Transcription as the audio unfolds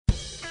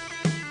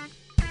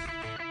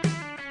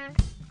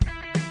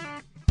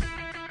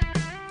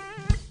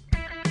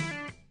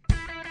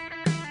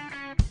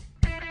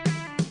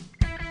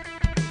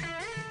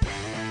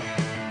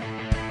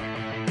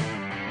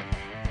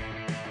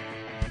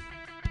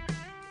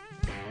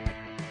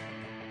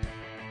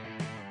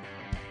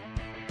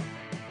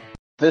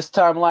This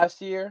time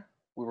last year,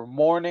 we were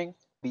mourning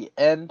the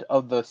end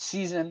of the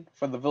season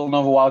for the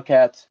Villanova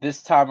Wildcats.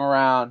 This time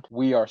around,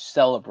 we are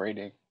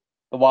celebrating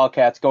the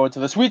Wildcats going to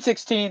the Sweet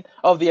 16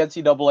 of the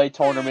NCAA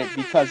tournament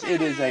because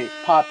it is a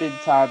pop-in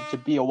time to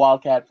be a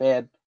Wildcat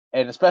fan.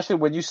 And especially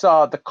when you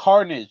saw the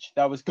carnage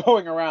that was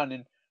going around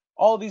in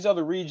all these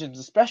other regions,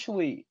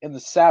 especially in the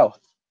South,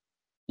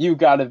 you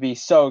got to be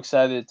so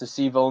excited to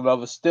see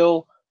Villanova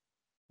still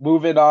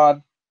moving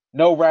on.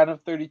 No round of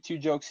 32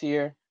 jokes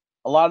here.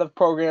 A lot of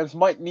programs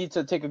might need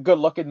to take a good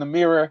look in the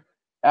mirror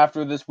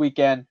after this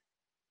weekend.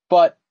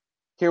 But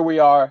here we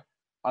are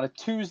on a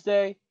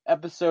Tuesday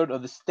episode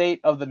of the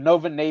State of the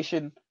Nova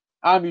Nation.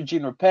 I'm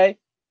Eugene Rapay.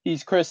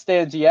 He's Chris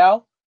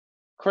Stanzial.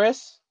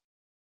 Chris,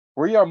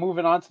 we are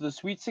moving on to the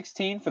Sweet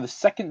 16 for the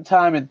second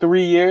time in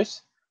 3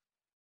 years.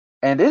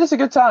 And it is a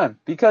good time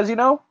because,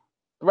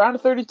 round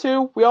of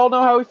 32, we all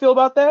know how we feel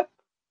about that.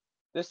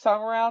 This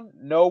time around,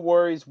 no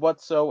worries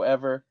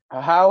whatsoever.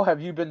 How have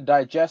you been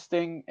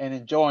digesting and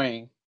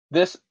enjoying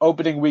this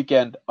opening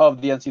weekend of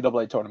the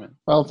NCAA tournament?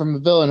 Well, from a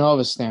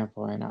Villanova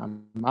standpoint,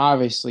 I'm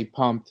obviously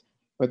pumped,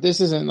 but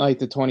this isn't like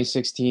the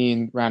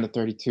 2016 round of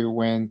 32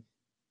 win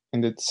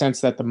in the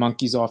sense that the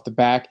monkey's off the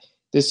back.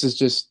 This is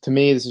just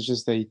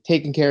a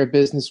taking care of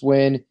business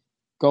win,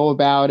 go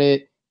about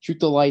it, shoot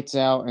the lights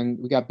out, and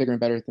we got bigger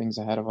and better things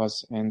ahead of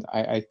us. And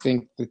I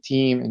think the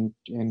team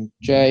and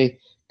Jay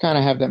kind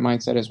of have that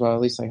mindset as well.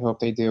 At least I hope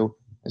they do,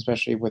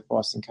 especially with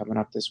Boston coming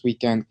up this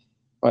weekend.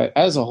 But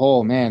as a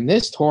whole, man,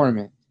 this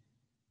tournament,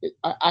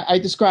 I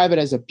describe it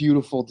as a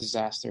beautiful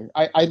disaster.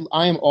 I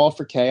am all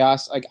for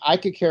chaos. Like, I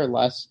could care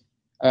less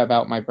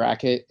about my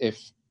bracket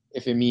if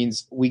it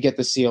means we get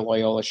to see a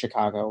Loyola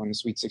Chicago in the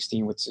Sweet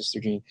 16 with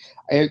Sister Jean.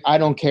 I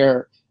don't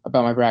care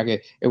about my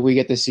bracket if we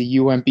get to see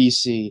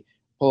UMBC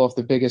pull off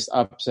the biggest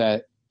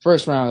upset,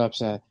 first round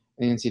upset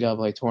in the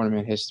NCAA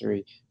tournament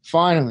history.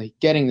 Finally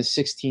getting the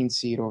 16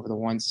 seed over the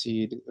 1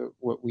 seed,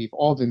 what we've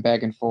all been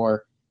begging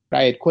for. But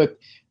I had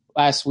quipped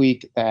last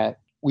week that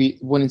we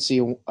wouldn't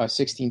see a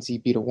 16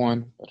 seed beat a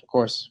 1, but of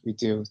course we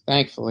do,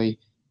 thankfully.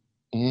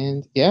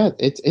 And yeah,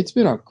 it's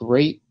been a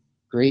great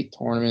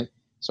tournament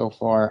so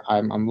far.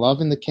 I'm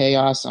loving the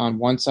chaos on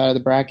one side of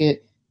the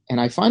bracket, and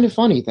I find it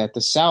funny that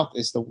the South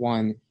is the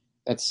one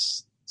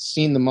that's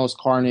seen the most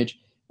carnage,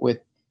 with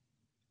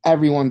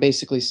everyone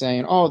basically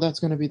saying, oh, that's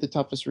going to be the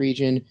toughest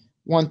region.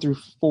 1 through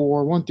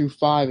 4, 1 through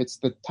 5, it's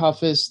the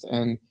toughest.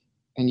 And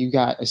you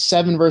got a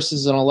 7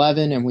 versus an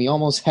 11, and we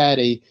almost had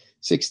a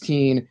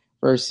 16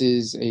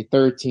 versus a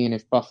 13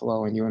 if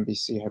Buffalo and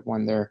UMBC had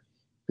won their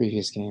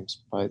previous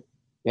games. But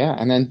yeah,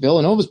 and then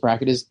Villanova's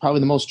bracket is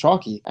probably the most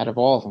chalky out of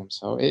all of them.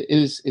 So it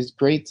is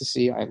great to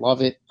see. I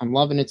love it. I'm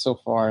loving it so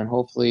far, and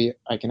hopefully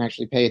I can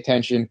actually pay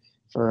attention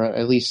for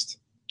at least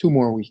 2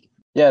 more weeks.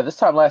 Yeah, this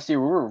time last year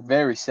we were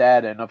very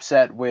sad and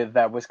upset with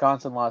that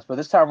Wisconsin loss, but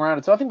this time around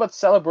it's nothing but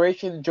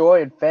celebration,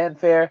 joy, and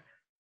fanfare.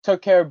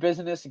 Took care of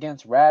business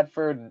against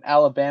Radford and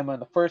Alabama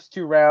in the first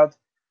 2 rounds.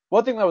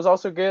 One thing that was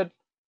also good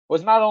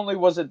was not only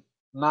was it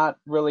not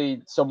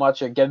really so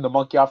much at getting the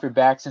monkey off your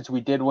back since we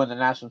did win the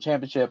national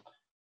championship,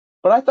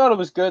 but I thought it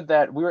was good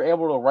that we were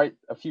able to right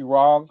a few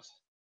wrongs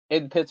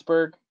in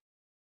Pittsburgh.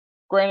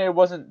 Granted, it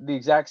wasn't the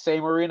exact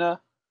same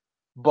arena,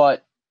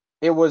 but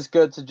it was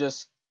good to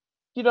just,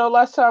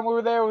 last time we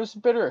were there, it was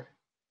bitter.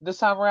 This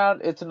time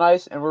around, it's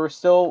nice, and we're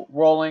still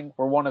rolling.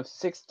 We're one of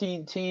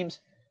 16 teams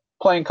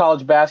playing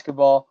college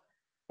basketball.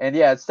 And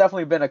yeah, it's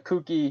definitely been a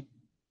kooky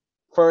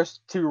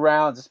first 2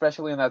 rounds,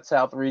 especially in that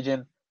South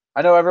region.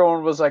 I know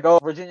everyone was like, oh,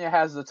 Virginia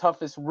has the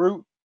toughest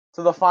route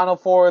to the Final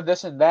Four,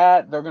 this and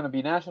that. They're going to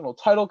be national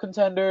title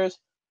contenders.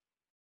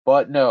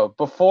 But no,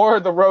 before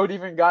the road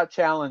even got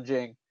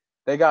challenging,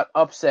 they got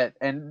upset.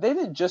 And they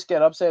didn't just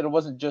get upset. It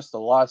wasn't just a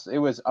loss. It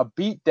was a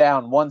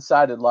beat-down,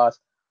 one-sided loss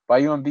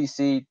by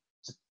UMBC.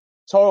 Just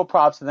total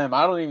props to them.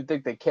 I don't even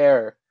think they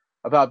care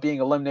about being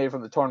eliminated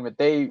from the tournament.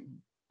 They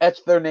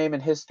etched their name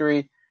in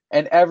history,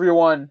 and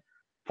everyone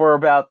for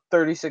about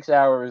 36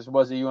 hours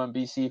was a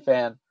UMBC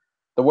fan.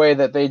 The way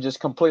that they just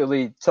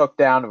completely took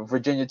down a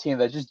Virginia team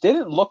that just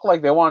didn't look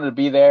like they wanted to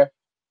be there.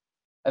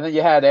 And then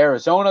you had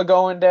Arizona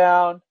going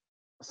down.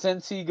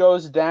 Cincy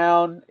goes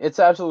down. It's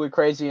absolutely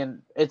crazy,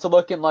 and it's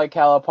looking like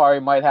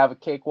Calipari might have a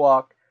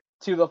cakewalk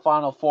to the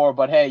Final Four.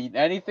 But hey,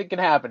 anything can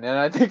happen. And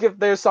I think if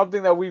there's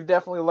something that we've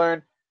definitely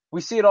learned,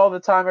 we see it all the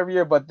time every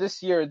year, but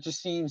this year it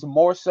just seems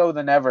more so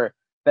than ever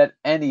that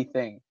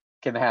anything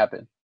can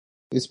happen.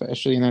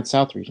 Especially in that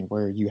South region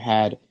where you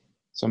had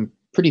some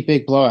pretty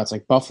big blowouts,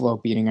 like Buffalo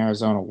beating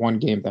Arizona, one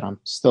game that I'm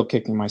still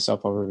kicking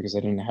myself over because I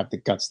didn't have the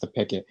guts to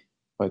pick it.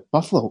 But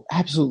Buffalo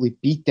absolutely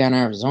beat down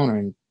Arizona,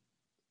 and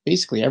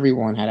basically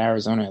everyone had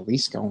Arizona at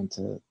least going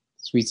to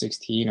Sweet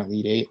 16,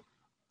 Elite 8.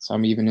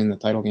 Some even in the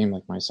title game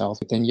like myself.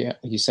 But then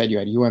you said you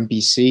had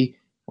UMBC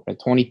with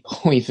a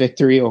 20-point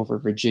victory over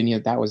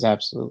Virginia. That was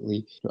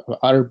absolutely an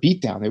utter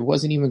beatdown. It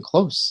wasn't even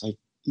close.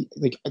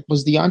 Like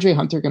was DeAndre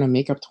Hunter going to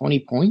make up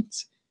 20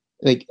 points?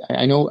 Like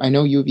I know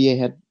UVA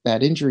had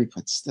that injury,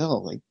 but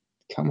still, like,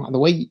 come on. The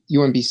way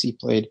UMBC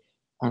played,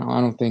 I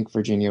don't think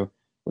Virginia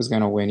was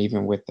going to win,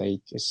 even with a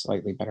just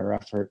slightly better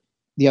effort.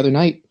 the other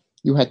night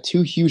you had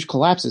two huge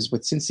collapses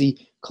with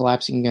Cincy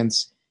collapsing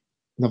against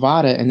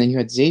Nevada, and then you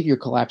had Xavier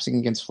collapsing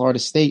against Florida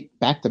State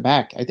back to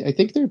back. I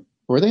think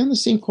were they on the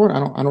same court? I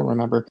don't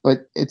remember,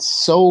 but it's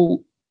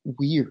so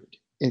weird,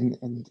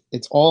 and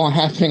it's all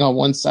happening on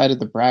one side of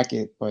the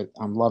bracket, but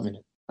I'm loving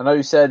it. I know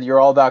you said you're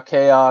all about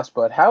chaos,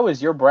 but how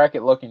is your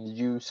bracket looking? Did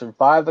you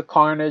survive the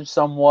carnage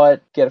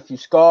somewhat, get a few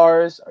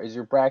scars? Or is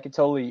your bracket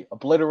totally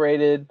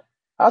obliterated?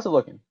 How's it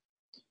looking?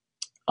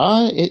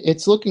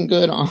 It's looking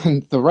good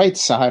on the right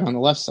side. On the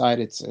left side,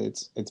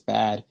 it's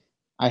bad.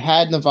 I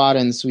had Nevada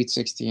in the Sweet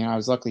 16. I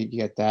was lucky to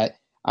get that.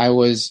 I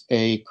was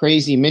a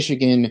crazy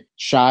Michigan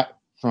shot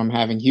from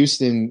having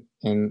Houston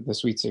in the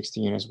Sweet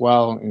 16 as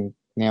well and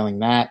nailing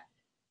that.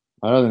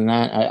 But other than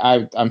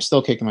that, I'm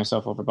still kicking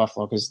myself over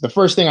Buffalo because the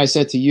first thing I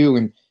said to you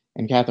and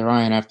Kather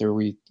Ryan after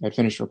we had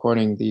finished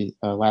recording the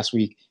last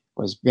week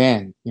was,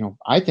 man,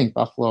 I think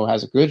Buffalo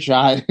has a good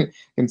shot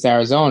against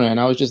Arizona. And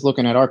I was just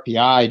looking at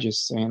RPI,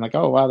 just saying like,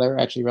 oh, wow, they're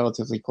actually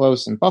relatively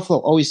close. And Buffalo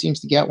always seems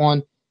to get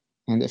one.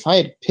 And if I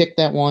had picked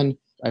that one,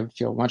 I would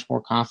feel much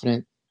more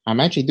confident. I'm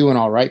actually doing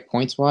all right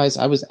points wise.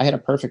 I had a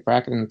perfect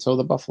bracket until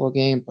the Buffalo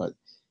game, but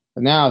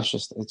now it's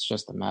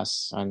just a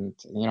mess. And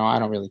I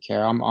don't really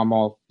care. I'm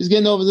all just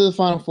getting over to the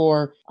Final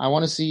Four. I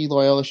want to see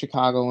Loyola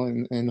Chicago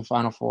in the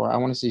Final Four. I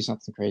want to see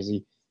something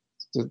crazy.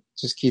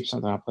 Just keep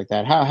something up like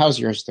that. How's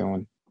yours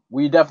doing?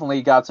 We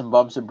definitely got some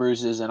bumps and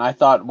bruises, and I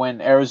thought when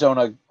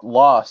Arizona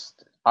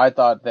lost, I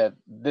thought that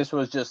this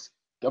was just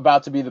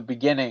about to be the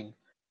beginning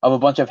of a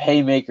bunch of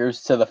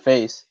haymakers to the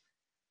face.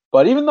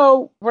 But even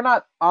though we're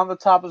not on the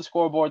top of the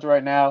scoreboards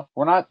right now,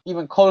 we're not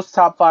even close to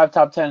top 5,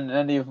 top 10 in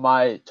any of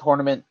my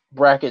tournament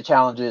bracket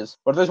challenges.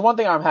 But if there's one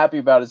thing I'm happy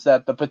about is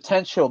that the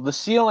potential, the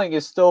ceiling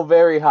is still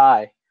very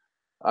high.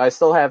 I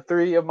still have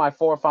 3 of my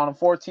 4 Final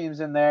Four teams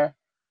in there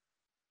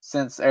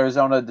since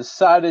Arizona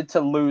decided to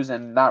lose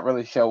and not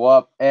really show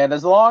up. And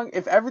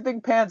if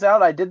everything pans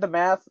out, I did the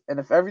math, and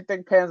if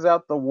everything pans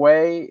out the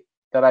way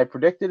that I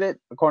predicted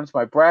it, according to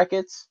my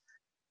brackets,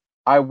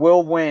 I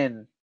will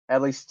win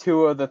at least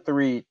 2 of the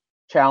 3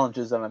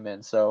 challenges that I'm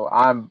in. So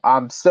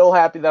I'm still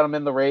happy that I'm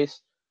in the race.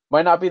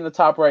 Might not be in the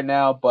top right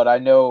now, but I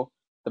know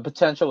the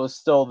potential is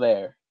still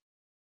there.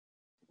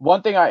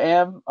 One thing I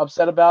am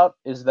upset about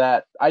is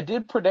that I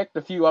did predict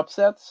a few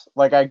upsets.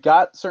 Like, I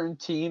got certain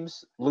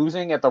teams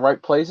losing at the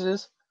right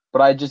places,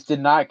 but I just did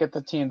not get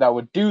the team that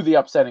would do the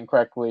upsetting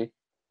correctly.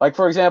 Like,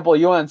 for example,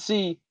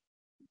 UNC,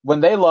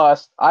 when they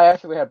lost, I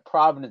actually had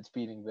Providence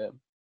beating them.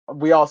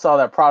 We all saw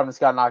that Providence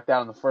got knocked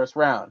out in the first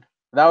round.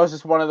 That was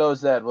just one of those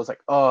that was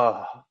like,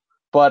 ugh.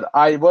 But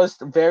I was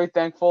very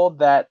thankful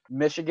that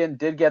Michigan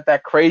did get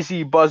that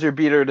crazy buzzer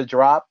beater to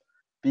drop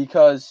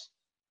because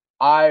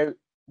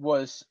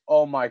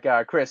oh my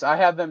God, Chris, I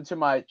had them to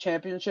my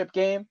championship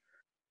game,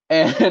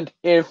 and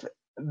if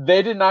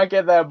they did not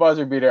get that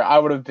buzzer beater, I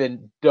would have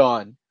been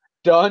done,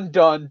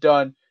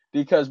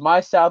 because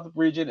my South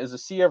region is a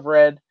sea of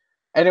red.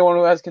 Anyone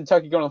who has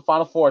Kentucky going to the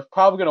Final Four is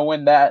probably going to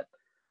win that,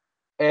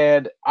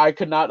 and I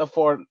could not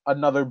afford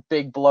another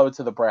big blow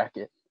to the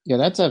bracket. Yeah,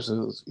 that's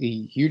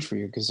absolutely huge for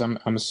you because I'm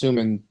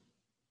assuming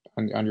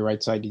on your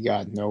right side you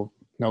got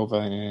Nova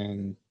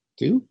and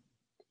Duke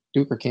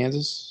or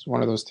Kansas,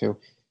 one of those two.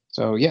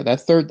 So yeah,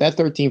 that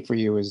third team for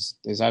you is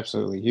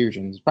absolutely huge,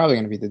 and it's probably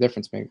going to be the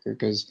difference maker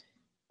because,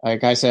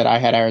 like I said, I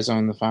had Arizona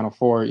in the Final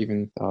Four,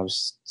 even though I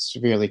was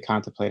severely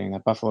contemplating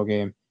that Buffalo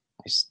game.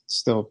 I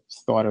still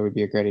thought it would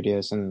be a great idea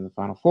to send them in the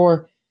Final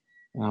Four,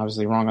 and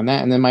obviously wrong on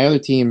that. And then my other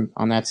team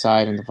on that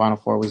side in the Final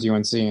Four was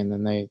UNC, and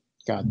then they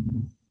got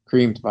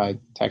creamed by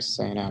Texas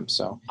A&M.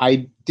 So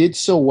I did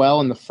so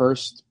well in the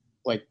first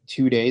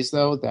 2 days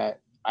though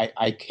that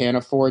I can't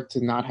afford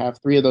to not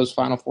have 3 of those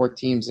Final Four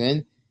teams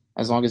in,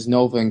 as long as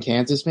Nova and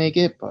Kansas make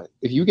it. But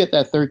if you get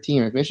that third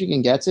team, if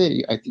Michigan gets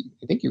it, I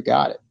think you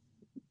got it.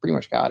 Pretty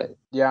much got it.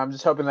 Yeah, I'm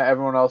just hoping that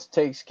everyone else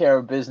takes care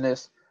of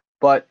business.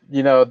 But,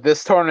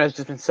 this tournament has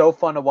just been so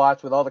fun to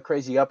watch with all the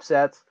crazy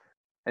upsets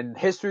and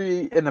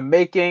history in the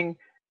making,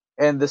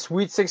 and the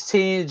Sweet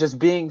 16 just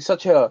being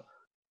such a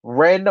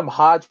random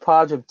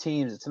hodgepodge of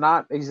teams. It's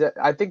not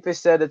I think they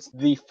said it's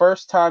the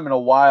first time in a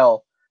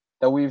while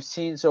that we've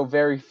seen so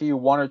very few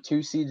 1 or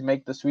 2 seeds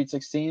make the Sweet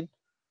 16.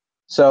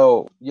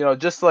 So,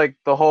 just like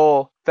the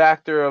whole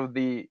factor of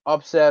the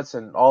upsets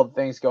and all the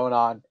things going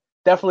on,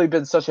 definitely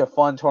been such a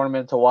fun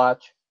tournament to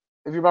watch.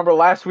 If you remember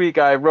last week,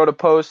 I wrote a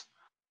post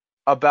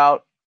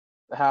about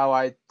how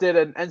I did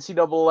an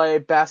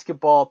NCAA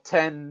basketball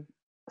 10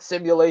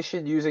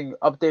 simulation using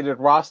updated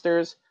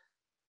rosters.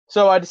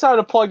 So I decided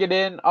to plug it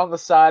in on the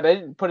side. I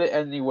didn't put it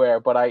anywhere,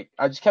 but I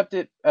just kept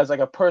it as like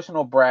a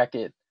personal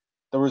bracket,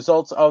 the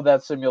results of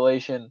that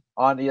simulation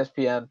on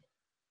ESPN.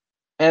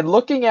 And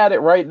looking at it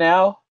right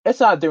now, it's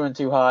not doing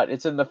too hot.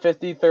 It's in the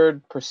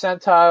 53rd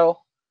percentile.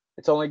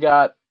 It's only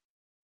got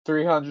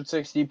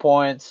 360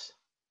 points.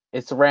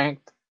 It's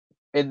ranked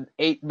in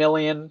 8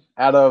 million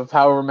out of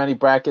however many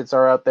brackets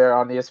are out there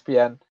on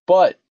ESPN.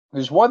 But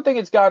there's one thing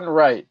it's gotten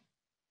right.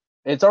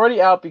 It's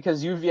already out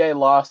because UVA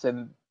lost,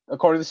 and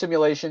according to the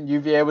simulation,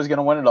 UVA was going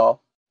to win it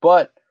all.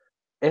 But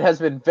it has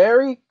been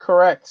very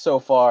correct so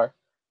far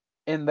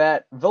in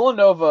that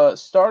Villanova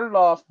started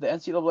off the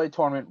NCAA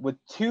tournament with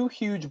two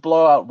huge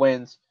blowout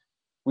wins.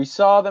 We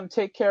saw them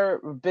take care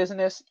of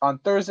business on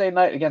Thursday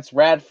night against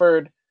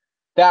Radford.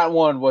 That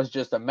one was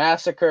just a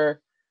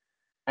massacre.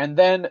 And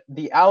then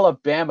the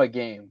Alabama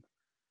game.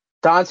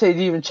 Dante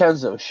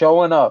DiVincenzo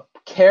showing up,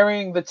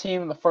 carrying the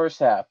team in the first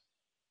half.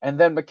 And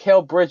then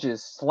Mikal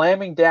Bridges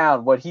slamming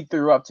down what he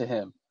threw up to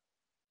him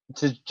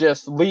to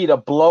just lead a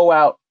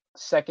blowout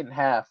second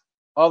half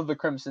of the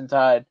Crimson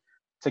Tide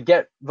to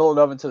get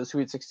Villanova into the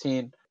Sweet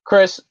 16.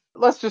 Chris,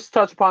 let's just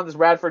touch upon this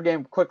Radford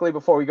game quickly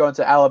before we go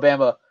into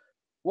Alabama.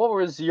 What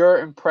was your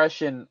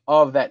impression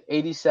of that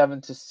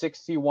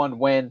 87-61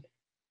 win?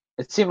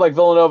 It seemed like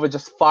Villanova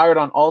just fired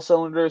on all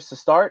cylinders to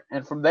start,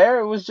 and from there,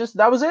 it was just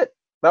that was it.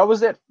 That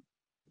was it.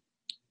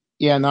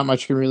 Yeah, not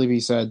much can really be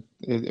said.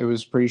 It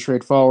was pretty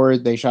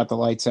straightforward. They shot the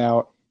lights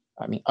out.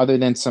 I mean, other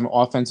than some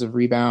offensive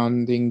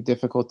rebounding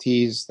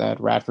difficulties that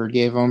Radford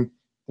gave them,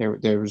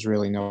 there was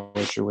really no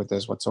issue with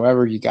this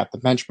whatsoever. You got the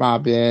bench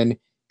mob in,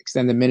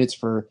 extended minutes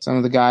for some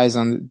of the guys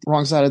on the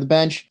wrong side of the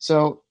bench.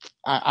 So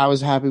I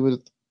was happy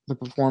with the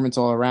performance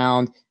all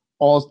around.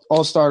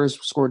 All starters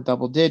scored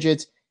double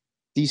digits.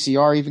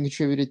 DCR even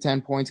contributed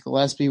 10 points.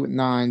 Gillespie with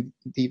 9.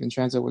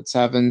 DiVincenzo with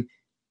 7.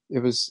 It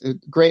was a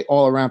great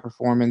all-around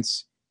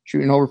performance.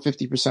 Shooting over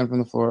 50% from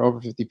the floor, over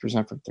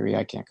 50% from three.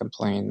 I can't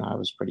complain. I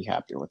was pretty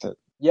happy with it.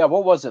 Yeah,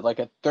 what was it? Like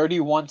a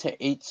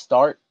 31-8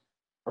 start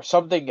or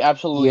something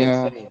absolutely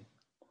insane.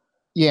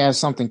 Yeah,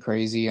 something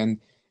crazy. And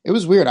it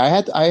was weird. I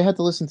had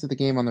to listen to the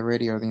game on the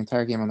radio, the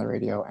entire game on the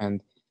radio,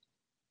 and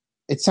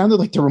it sounded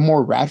like there were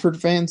more Radford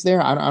fans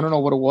there. I don't know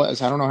what it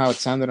was. I don't know how it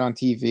sounded on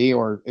TV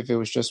or if it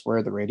was just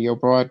where the radio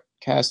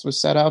broadcast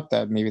was set up,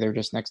 that maybe they were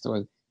just next to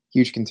a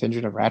huge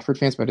contingent of Radford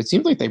fans, but it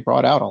seemed like they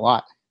brought out a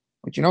lot.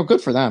 But,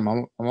 good for them.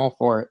 I'm all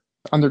for it.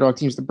 Underdog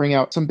teams to bring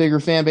out some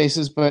bigger fan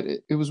bases, but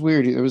it was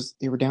weird.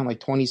 They were down like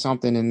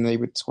 20-something, and they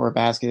would score a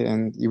basket,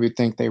 and you would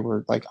think they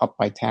were like up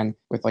by 10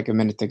 with like a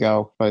minute to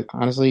go. But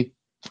honestly,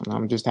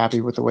 I'm just happy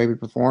with the way we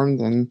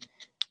performed, and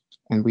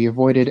we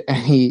avoided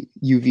any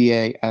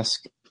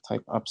UVA-esque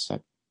type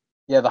upset.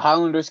 Yeah, the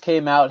Highlanders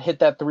came out, hit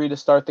that three to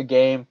start the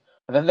game,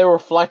 and then they were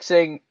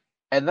flexing,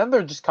 and then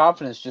their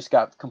confidence just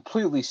got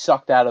completely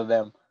sucked out of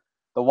them.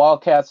 The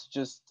Wildcats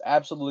just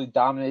absolutely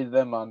dominated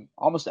them on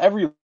almost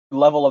every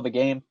level of the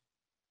game.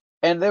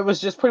 And it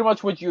was just pretty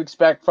much what you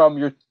expect from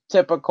your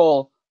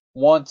typical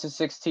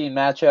 1-16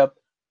 matchup.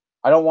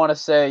 I don't want to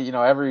say,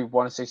 every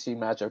 1-16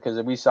 matchup because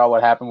we saw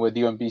what happened with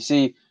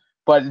UMBC,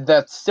 but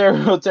that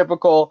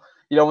stereotypical,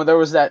 when there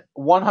was that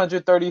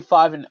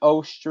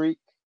 135-0 streak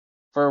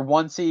for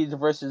 1 seed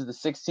versus the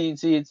 16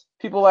 seeds,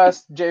 people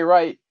asked Jay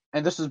Wright,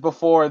 and this was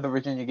before the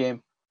Virginia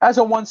game, as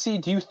a 1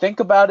 seed, do you think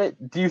about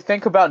it? Do you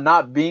think about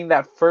not being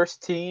that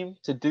first team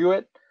to do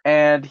it?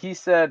 And he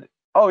said,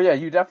 oh, yeah,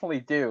 you definitely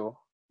do.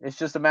 It's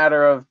just a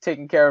matter of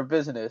taking care of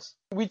business.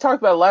 We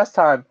talked about it last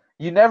time.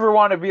 You never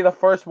want to be the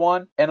first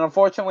one. And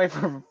unfortunately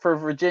for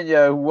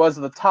Virginia, who was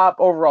the top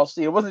overall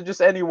seed, it wasn't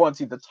just any 1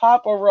 seed. The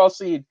top overall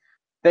seed,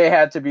 they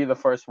had to be the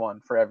first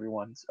one for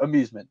everyone's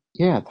amusement.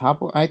 Yeah,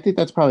 I think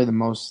that's probably the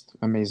most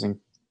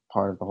amazing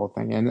part of the whole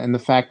thing, and the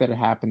fact that it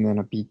happened in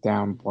a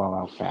beatdown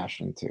blowout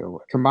fashion too.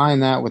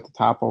 Combine that with the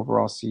top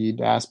overall seed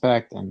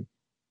aspect, and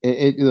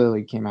it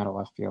literally came out of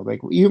left field.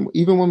 Like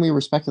even when we were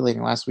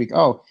speculating last week,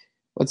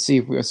 let's see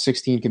if a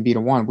 16 can beat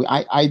a 1.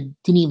 I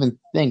didn't even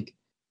think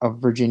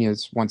of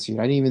Virginia's 1 seed.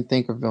 I didn't even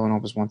think of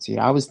Villanova's 1 seed.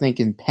 I was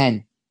thinking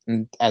Penn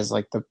as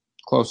like the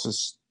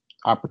closest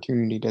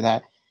opportunity to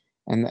that,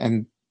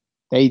 and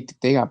they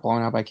got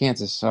blown out by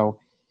Kansas. So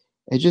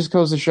it just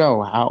goes to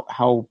show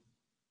how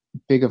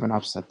big of an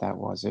upset that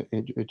was.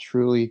 It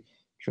truly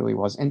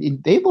was.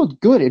 And they looked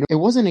good. It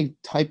wasn't a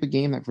type of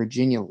game that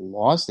Virginia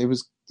lost. It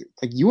was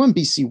like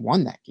UMBC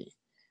won that game.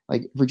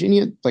 Like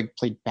Virginia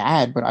played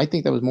bad, but I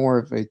think that was more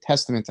of a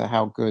testament to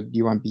how good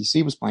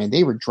UMBC was playing.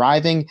 They were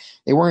driving.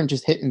 They weren't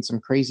just hitting some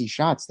crazy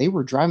shots. They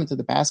were driving to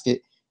the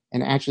basket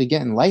and actually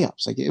getting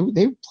layups.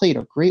 They played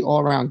a great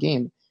all-around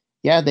game.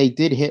 Yeah, they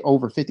did hit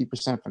over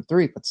 50% from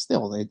three, but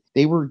still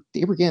they were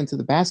getting to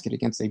the basket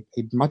against a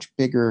much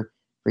bigger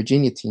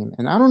Virginia team.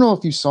 And I don't know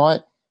if you saw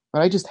it,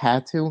 but I just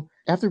had to.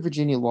 After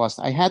Virginia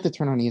lost, I had to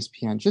turn on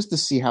ESPN just to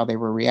see how they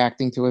were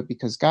reacting to it,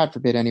 because God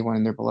forbid anyone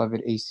in their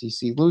beloved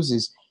ACC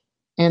loses.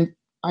 And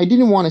I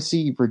didn't want to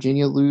see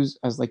Virginia lose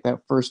as like that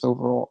first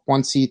overall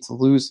 1 seed to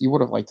lose. You would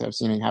have liked to have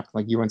seen it happen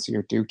like UNC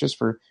or Duke just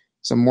for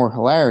some more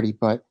hilarity.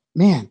 But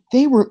man,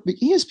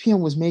 ESPN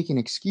was making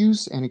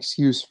excuse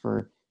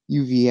for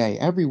UVA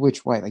every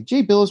which way. Like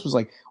Jay Billis was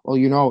like, well,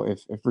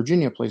 if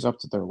Virginia plays up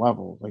to their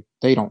level, like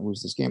they don't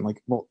lose this game.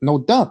 Like, well, no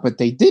duh, but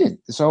they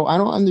didn't. So I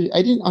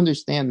didn't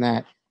understand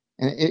that,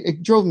 and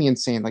it drove me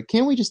insane. Like,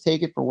 can't we just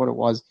take it for what it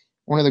was?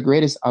 One of the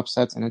greatest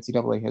upsets in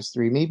NCAA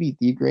history, maybe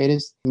the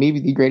greatest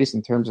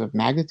in terms of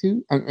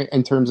magnitude,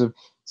 in terms of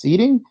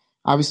seeding,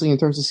 obviously in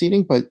terms of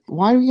seeding. But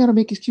why do we got to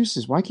make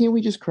excuses? Why can't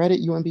we just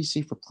credit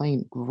UMBC for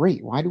playing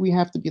great? Why do we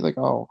have to be like,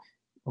 oh,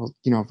 well,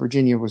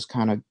 Virginia was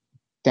kind of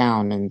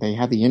down and they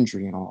had the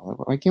injury and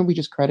all? Why can't we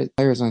just credit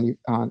players on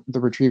the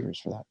Retrievers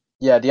for that?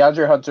 Yeah,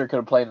 DeAndre Hunter could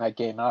have played in that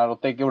game, and I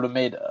don't think it would have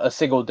made a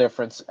single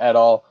difference at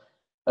all.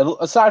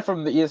 Aside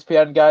from the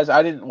ESPN guys,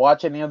 I didn't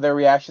watch any of their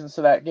reactions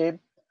to that game.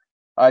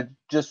 I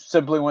just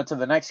simply went to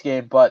the next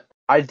game, but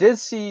I did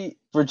see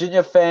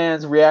Virginia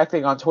fans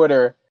reacting on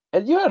Twitter,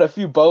 and you had a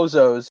few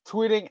bozos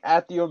tweeting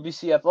at the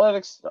UMBC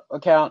Athletics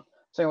account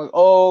saying like,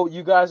 "Oh,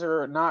 you guys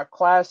are not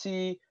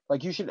classy.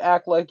 Like you should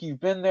act like you've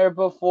been there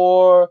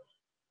before.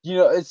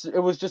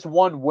 It was just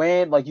one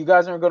win. Like you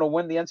guys aren't going to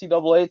win the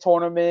NCAA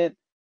tournament."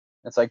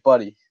 It's like,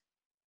 buddy,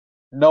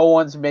 no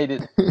one's made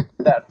it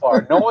that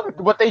far. No one,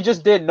 what they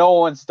just did, no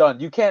one's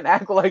done. You can't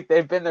act like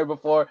they've been there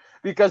before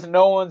because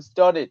no one's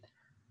done it.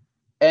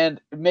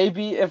 And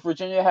maybe if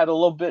Virginia had a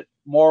little bit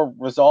more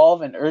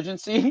resolve and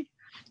urgency,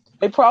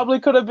 they probably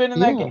could have been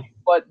in that game.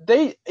 But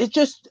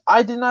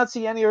I did not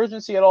see any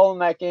urgency at all in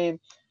that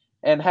game.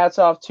 And hats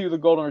off to the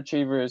Golden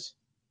Retrievers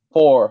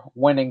for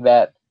winning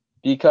that,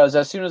 because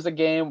as soon as the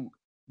game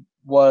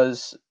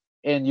was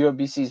in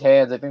UMBC's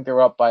hands, I think they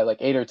were up by like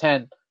 8 or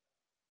 10.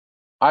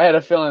 I had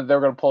a feeling they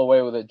were going to pull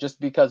away with it just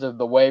because of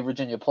the way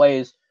Virginia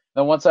plays.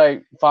 Then once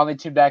I finally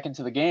tuned back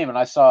into the game and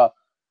I saw,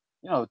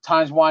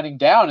 time's winding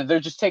down and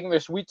they're just taking their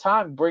sweet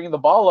time bringing the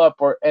ball up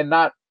and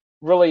not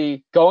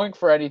really going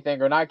for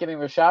anything or not getting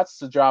their shots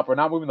to drop or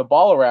not moving the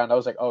ball around, I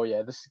was like, oh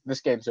yeah,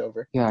 this game's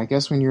over. Yeah, I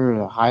guess when you're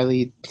a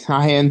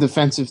high-end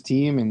defensive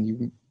team and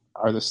you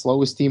are the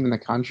slowest team in the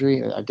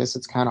country, I guess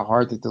it's kind of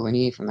hard to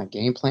delineate from that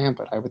game plan.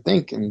 But I would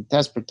think in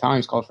desperate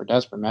times call for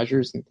desperate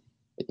measures, and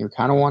you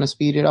kind of want to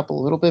speed it up a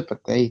little bit,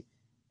 but they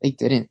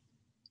didn't.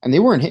 And they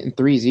weren't hitting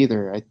threes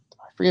either. I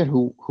forget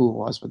who it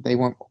was, but they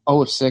went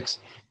 0 of 6,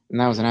 and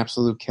that was an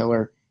absolute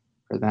killer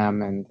for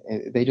them. And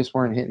they just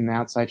weren't hitting the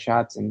outside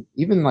shots. And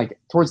even like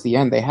towards the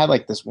end, they had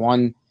like this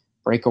one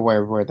breakaway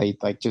where they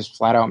like just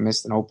flat out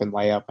missed an open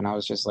layup, and I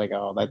was just like,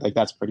 oh,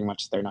 that's pretty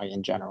much their night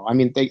in general. I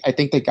mean, I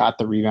think they got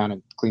the rebound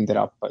and cleaned it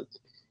up, but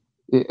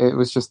that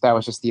was just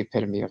the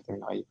epitome of their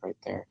night right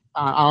there.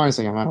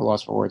 Honestly, I'm at a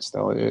loss for words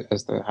still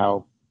as to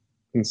how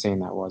insane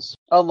that was.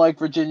 Unlike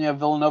Virginia,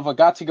 Villanova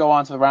got to go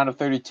on to the round of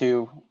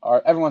 32,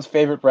 everyone's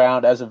favorite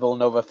round as a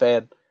Villanova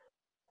fan.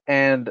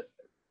 And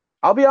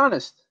I'll be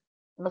honest,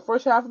 in the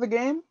first half of the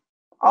game,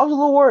 I was a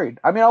little worried.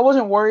 I mean, I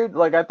wasn't worried.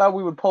 Like, I thought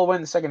we would pull away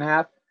in the second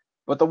half.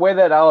 But the way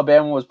that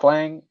Alabama was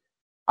playing,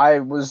 I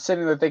was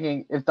sitting there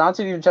thinking, if Donte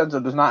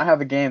DiVincenzo does not have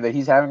the game that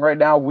he's having right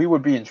now, we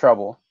would be in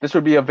trouble. This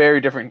would be a very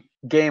different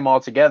game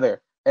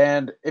altogether.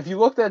 And if you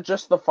looked at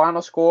just the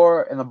final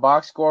score and the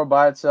box score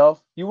by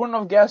itself, you wouldn't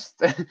have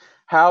guessed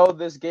how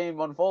this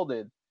game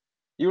unfolded.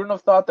 You wouldn't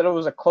have thought that it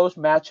was a close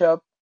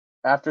matchup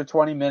after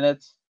 20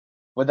 minutes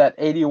with that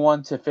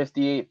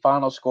 81-58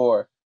 final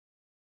score.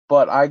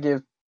 But I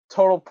give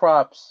total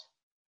props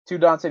to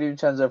Donte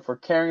DiVincenzo for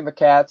carrying the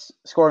Cats,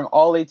 scoring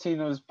all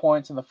 18 of his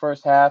points in the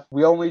first half.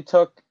 We only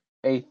took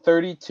a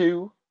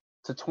 32-27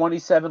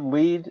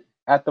 lead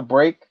at the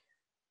break.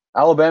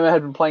 Alabama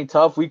had been playing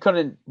tough. We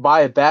couldn't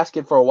buy a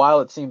basket for a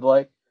while, it seemed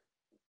like.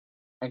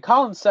 And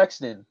Colin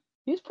Sexton,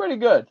 he's pretty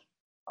good.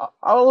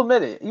 I'll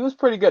admit it. He was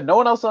pretty good. No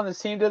one else on his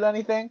team did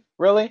anything,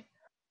 really.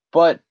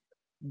 But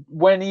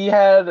when he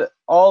had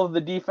all of the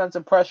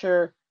defensive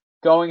pressure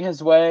going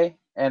his way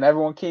and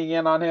everyone keying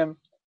in on him,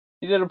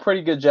 he did a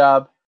pretty good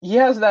job. He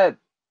has that,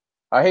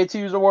 I hate to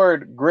use the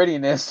word,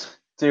 grittiness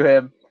to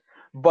him,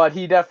 but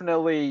he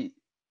definitely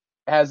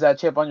has that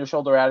chip on your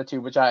shoulder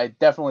attitude, which I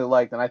definitely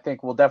liked and I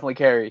think will definitely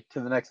carry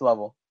to the next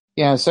level.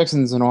 Yeah,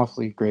 Sexton's an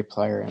awfully great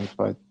player,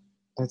 but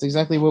that's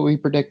exactly what we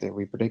predicted.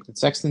 We predicted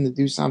Sexton to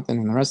do something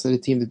and the rest of the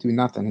team to do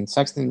nothing, and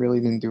Sexton really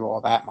didn't do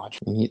all that much.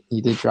 I mean,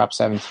 he did drop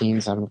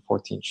 17, 7 of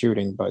 14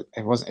 shooting, but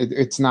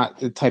it's not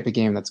the type of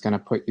game that's going to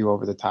put you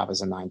over the top as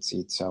a 9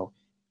 seed. So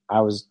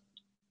I was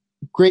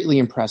greatly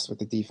impressed with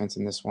the defense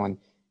in this one.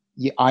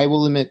 Yeah, I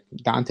will admit,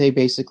 Donte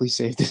basically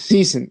saved the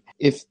season.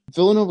 If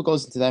Villanova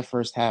goes into that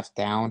first half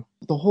down,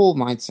 the whole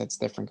mindset's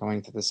different going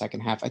into the second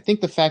half. I think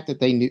the fact that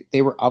they knew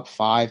they were up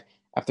 5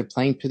 after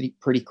playing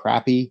pretty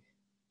crappy,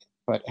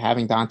 but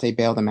having Donte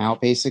bail them out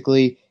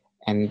basically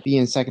and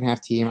being second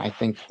half team, I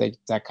think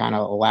that kind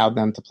of allowed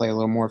them to play a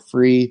little more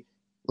free,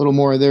 a little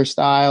more of their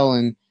style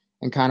and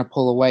kind of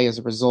pull away. As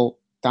a result,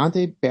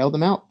 Donte bailed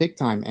them out big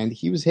time, and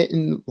he was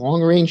hitting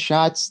long range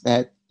shots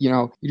that,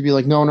 you'd be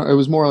like, no, it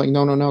was more like,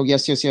 no,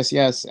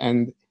 yes.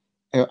 And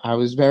I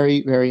was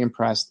very, very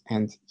impressed,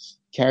 and he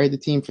carried the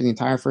team for the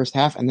entire first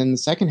half. And then the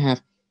second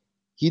half,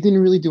 he didn't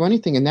really do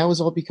anything. And that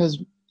was all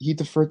because he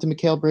deferred to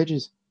Mikal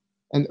Bridges.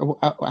 And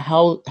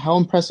how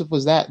impressive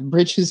was that?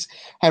 Bridges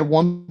had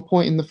 1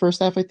 point in the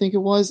first half, I think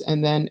it was,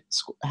 and then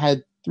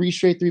had 3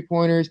 straight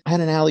 3-pointers,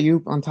 had an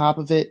alley-oop on top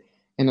of it,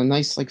 and a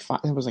nice, it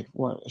was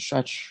a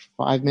stretch,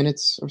 5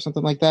 minutes or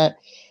something like that.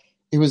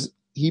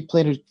 He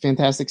played a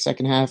fantastic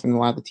second half and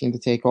allowed the team to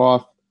take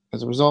off.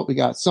 As a result, we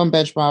got some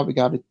bench mob. We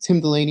got a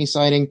Tim Delaney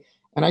sighting.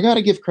 And I got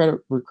to give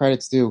credit where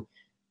credit's due.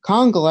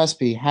 Colin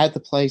Gillespie had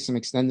to play some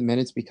extended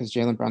minutes because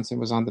Jalen Brunson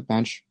was on the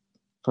bench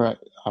for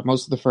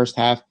most of the first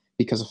half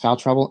because of foul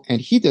trouble.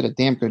 And he did a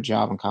damn good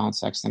job on Colin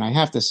Sexton, I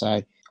have to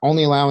say.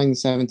 only allowing the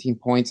 17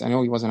 points. I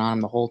know he wasn't on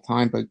him the whole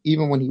time, but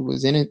even when he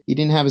was in it, he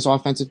didn't have his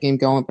offensive game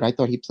going, but I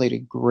thought he played a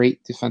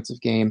great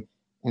defensive game.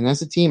 And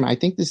as a team, I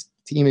think this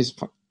team is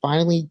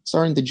finally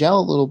starting to gel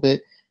a little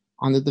bit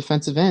on the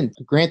defensive end.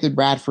 Granted,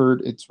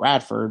 it's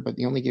Radford, but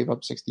he only gave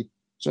up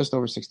just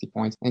over 60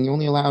 points, and you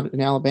only allowed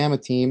an Alabama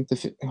team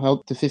to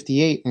help to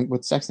 58, and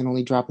with Sexton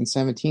only dropping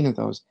 17 of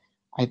those.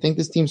 I think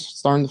this team's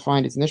starting to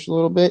find its niche a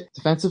little bit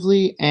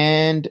defensively,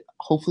 and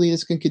hopefully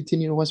this can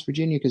continue to West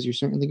Virginia because you're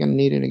certainly going to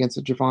need it against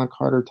a Javon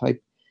Carter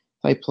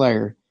type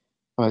player.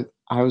 But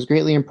I was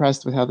greatly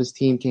impressed with how this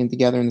team came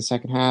together in the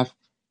second half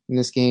in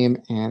this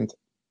game, and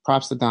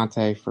props to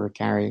Dante for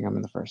carrying them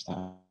in the first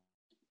half.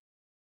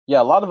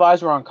 Yeah, a lot of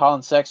eyes were on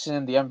Colin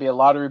Sexton, the NBA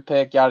lottery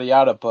pick, yada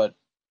yada, but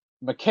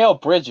Mikal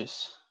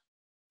Bridges,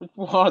 we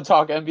want to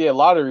talk NBA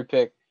lottery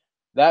pick.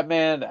 That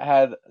man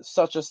had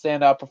such a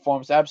standout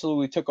performance,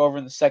 absolutely took over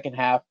in the second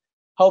half,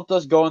 helped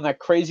us go on that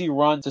crazy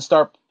run to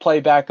start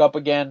play back up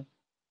again.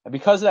 And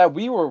because of that,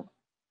 we were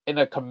in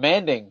a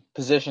commanding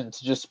position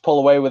to just pull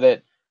away with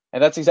it.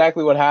 And that's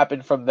exactly what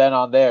happened from then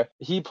on there.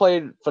 He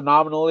played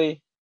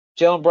phenomenally.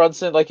 Jalen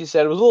Brunson, like you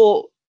said, was a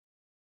little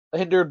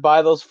hindered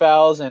by those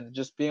fouls and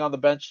just being on the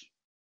bench,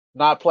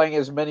 not playing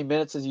as many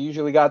minutes as he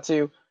usually got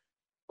to.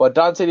 But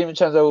Dante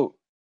DiVincenzo,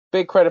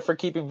 big credit for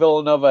keeping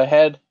Villanova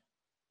ahead,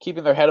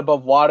 keeping their head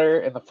above water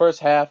in the first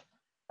half.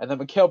 And then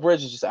Mikal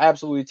Bridges just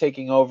absolutely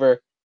taking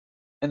over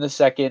in the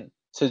second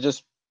to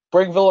just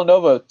bring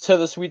Villanova to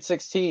the Sweet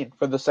 16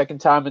 for the second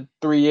time in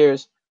 3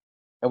 years.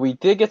 And we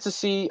did get to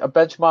see a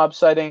bench mob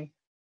sighting.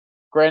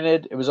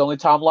 Granted, it was only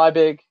Tom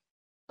Liebig,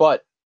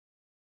 but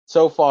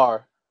so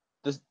far,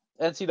 the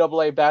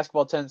NCAA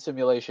basketball 10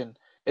 simulation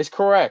is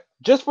correct.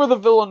 Just for the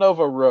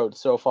Villanova road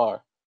so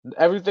far.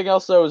 Everything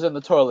else, though, is in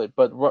the toilet.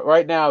 But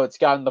right now, it's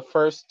gotten the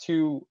first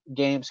 2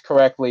 games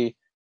correctly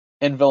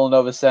in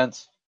Villanova's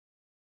sense.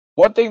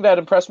 One thing that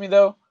impressed me,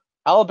 though,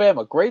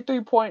 Alabama, great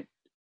 3-point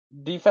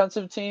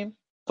defensive team.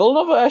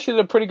 Villanova actually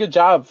did a pretty good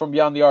job from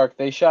beyond the arc.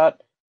 They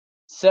shot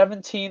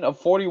 17 of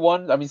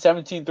 41.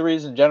 17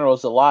 threes in general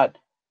is a lot.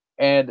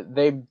 And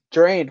they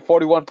drained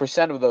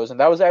 41% of those. And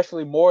that was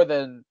actually more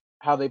than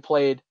how they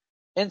played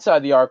inside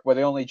the arc, where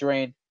they only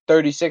drained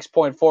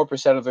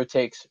 36.4% of their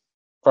takes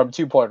from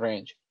 2-point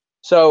range.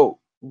 So,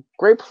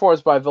 great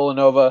performance by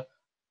Villanova.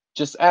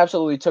 Just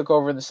absolutely took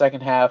over in the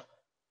second half.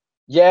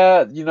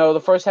 Yeah,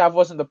 the first half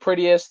wasn't the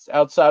prettiest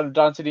outside of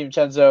Dante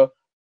DiVincenzo.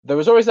 There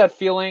was always that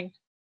feeling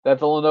that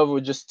Villanova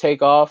would just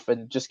take off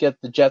and just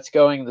get the Jets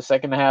going in the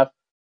second half.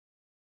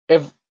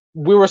 If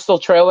we were still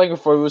trailing,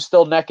 if it was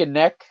still neck and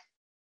neck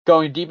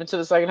going deep into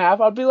the second half,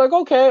 I'd be like,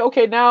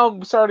 okay, now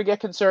I'm starting to get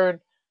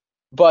concerned.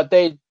 But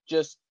they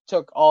just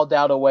took all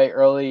doubt away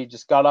early,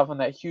 just got off on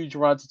that huge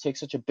run to take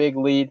such a big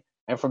lead.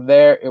 And from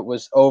there, it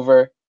was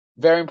over.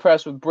 Very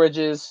impressed with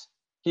Bridges.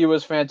 He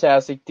was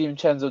fantastic.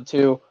 DiVincenzo,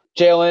 too.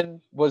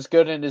 Jalen was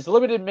good in his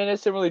limited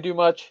minutes, didn't really do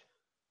much.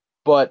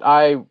 But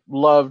I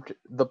loved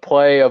the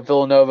play of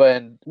Villanova.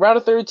 And round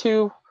of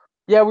 32,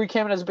 yeah, we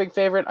came in as a big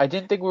favorite. I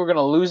didn't think we were going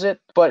to lose it,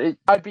 but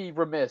I'd be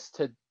remiss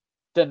to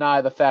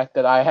deny the fact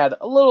that I had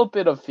a little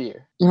bit of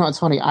fear. It's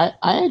funny. I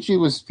actually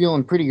was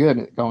feeling pretty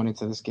good going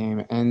into this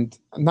game, and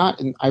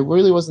I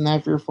really wasn't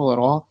that fearful at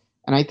all.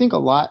 And I think a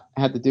lot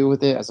had to do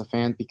with it as a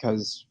fan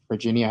because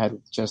Virginia had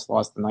just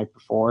lost the night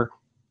before,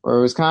 where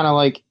it was kind of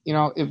like,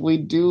 if we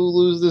do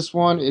lose this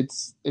one,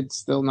 it's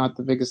still not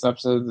the biggest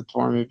upset of the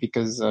tournament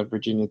because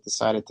Virginia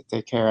decided to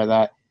take care of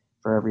that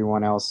for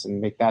everyone else and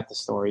make that the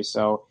story.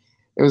 So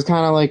it was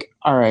kind of like,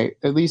 all right,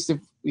 at least if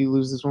we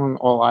lose this one,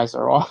 all eyes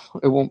are off.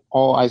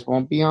 All eyes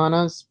won't be on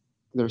us.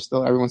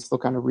 Everyone's still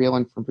kind of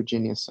reeling from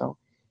Virginia. So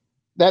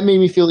that made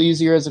me feel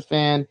easier as a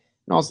fan.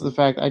 And also the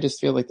fact I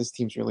just feel like this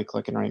team's really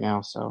clicking right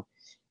now. So,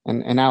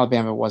 and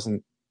Alabama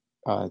wasn't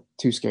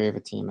too scary of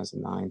a team as a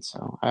 9.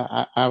 So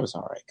I was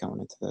all right going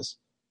into this,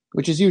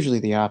 which is usually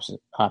the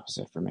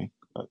opposite for me.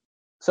 But.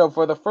 So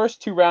for the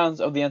first 2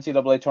 rounds of the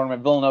NCAA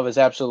tournament, Villanova has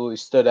absolutely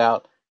stood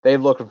out. They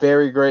looked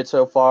very great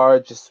so far,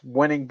 just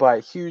winning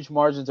by huge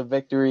margins of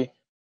victory.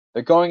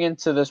 They're going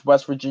into this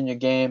West Virginia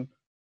game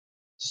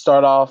to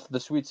start off the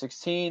Sweet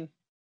 16.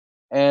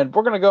 And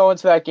we're going to go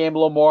into that game a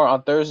little more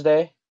on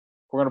Thursday.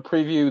 We're going to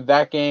preview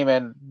that game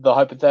and the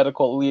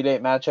hypothetical Elite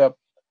 8 matchup.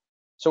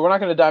 So we're not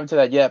going to dive into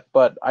that yet,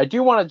 but I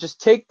do want to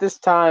just take this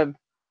time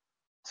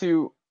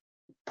to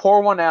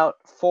pour one out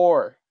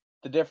for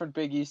the different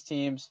Big East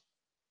teams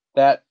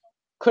that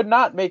could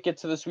not make it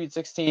to the Sweet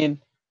 16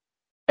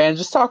 and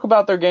just talk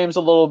about their games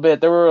a little bit.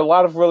 There were a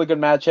lot of really good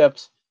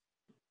matchups.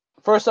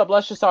 First up,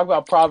 let's just talk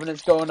about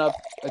Providence going up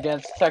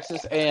against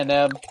Texas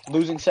A&M,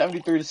 losing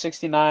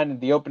 73-69 in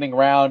the opening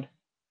round.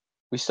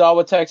 We saw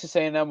what Texas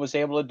A&M was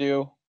able to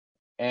do,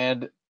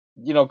 and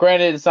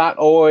granted, it's not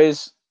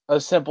always a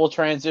simple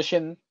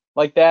transition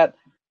like that,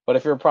 but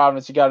if you're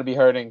Providence, you got to be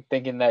hurting,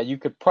 thinking that you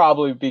could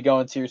probably be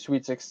going to your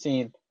Sweet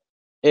 16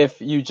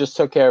 if you just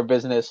took care of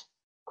business.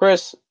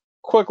 Chris,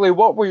 quickly,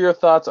 what were your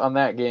thoughts on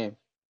that game?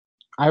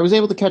 I was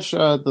able to catch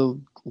the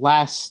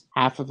last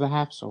half of the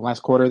half, so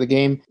last quarter of the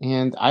game.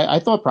 And I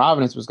thought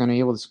Providence was going to be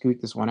able to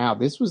squeak this one out.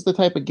 This was the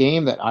type of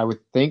game that I would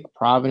think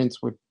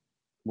Providence would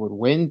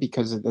win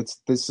because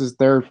this is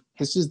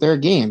their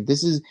game.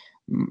 This is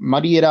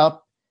muddy it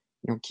up,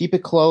 keep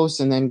it close,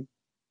 and then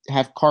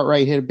have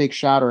Cartwright hit a big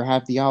shot or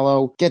have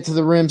Diallo get to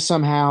the rim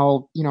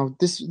somehow.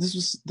 This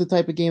was the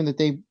type of game that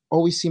they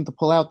always seem to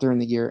pull out during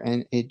the year,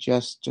 and it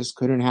just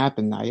couldn't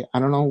happen. I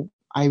don't know.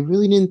 I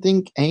really didn't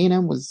think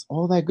A&M was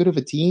all that good of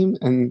a team,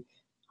 and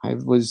I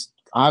was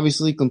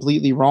obviously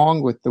completely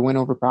wrong with the win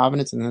over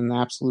Providence and then the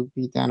absolute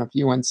beatdown of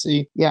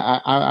UNC. Yeah,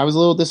 I was a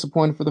little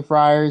disappointed for the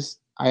Friars.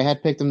 I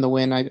had picked them to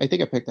win. I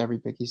think I picked every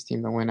Big East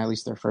team to win at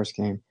least their first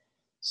game.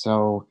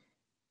 So,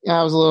 yeah,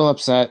 I was a little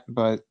upset,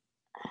 but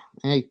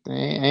hey,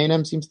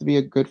 A&M seems to be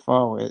a good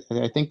foe.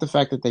 I think the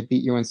fact that they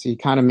beat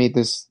UNC kind of made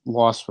this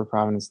loss for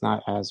Providence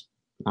not as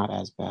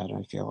bad,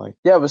 I feel like.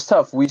 Yeah, it was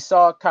tough. We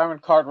saw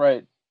Kyron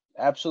Cartwright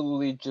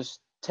absolutely just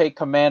take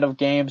command of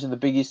games in the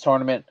Big East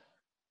tournament,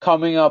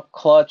 coming up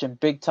clutch and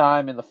big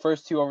time in the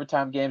first two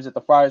overtime games that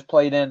the Friars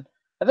played in.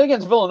 I think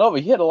against Villanova,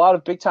 he had a lot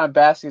of big time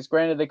baskets.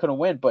 Granted, they couldn't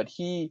win, but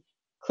he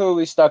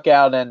clearly stuck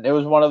out, and it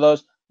was one of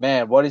those,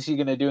 man, what is he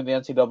going to do in the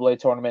NCAA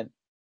tournament?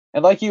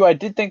 And like you, I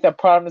did think that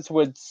Providence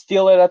would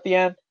steal it at the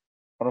end,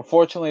 but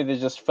unfortunately they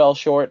just fell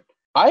short.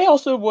 I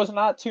also was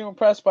not too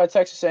impressed by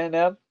Texas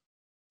A&M,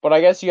 but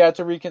I guess you have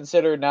to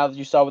reconsider now that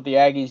you saw what the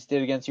Aggies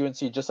did against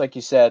UNC, just like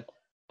you said.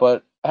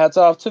 But hats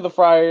off to the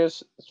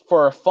Friars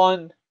for a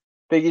fun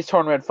Big East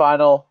tournament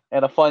final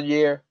and a fun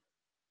year.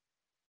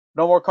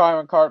 No more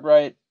Kyron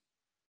Cartwright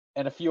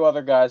and a few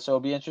other guys, so it'll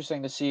be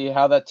interesting to see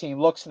how that team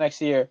looks next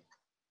year.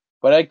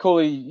 But Ed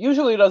Cooley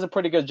usually does a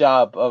pretty good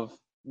job of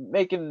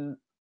making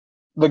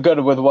the good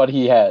with what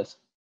he has.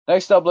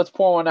 Next up, let's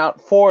pour one out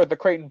for the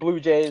Creighton Blue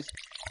Jays.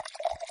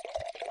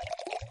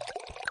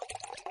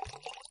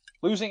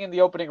 Losing in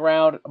the opening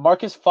round,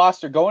 Marcus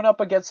Foster going up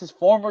against his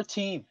former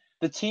team,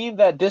 the team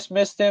that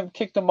dismissed him,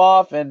 kicked him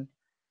off, and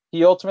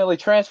he ultimately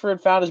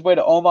transferred, found his way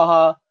to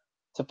Omaha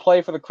to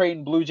play for the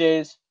Creighton Blue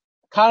Jays.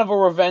 Kind of a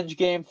revenge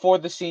game for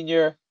the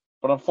senior,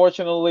 but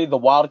unfortunately the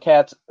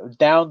Wildcats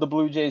downed the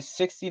Blue Jays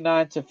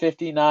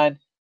 69-59.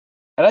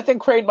 And I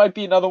think Creighton might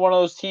be another one of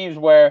those teams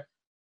where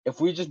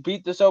if we just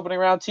beat this opening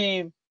round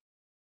team,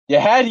 you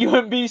had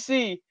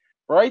UMBC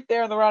right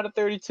there in the round of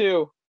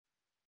 32.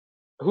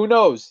 Who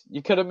knows?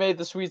 You could have made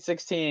the Sweet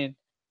 16,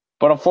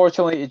 but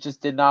unfortunately, it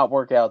just did not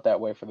work out that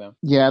way for them.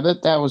 Yeah,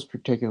 that was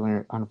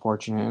particularly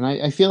unfortunate. And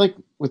I feel like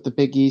with the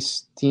Big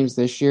East teams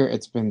this year,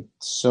 it's been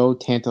so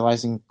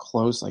tantalizing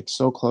close, like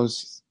so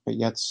close, but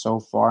yet so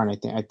far. And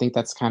I think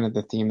that's kind of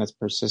the theme that's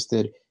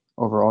persisted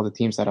over all the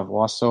teams that have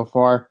lost so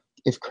far.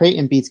 If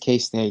Creighton beats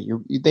K-State,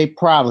 they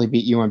probably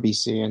beat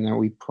UMBC, and then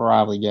we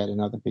probably get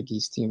another Big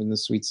East team in the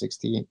Sweet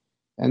 16.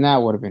 And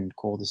that would have been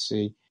cool to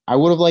see. I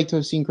would have liked to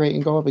have seen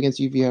Creighton go up against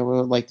UVA. I would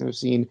have liked to have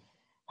seen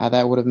how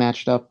that would have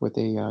matched up with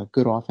a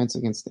good offense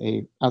against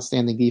a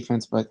outstanding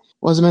defense, but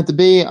wasn't meant to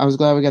be. I was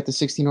glad we got the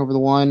 16 over the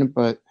 1,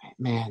 but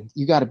man,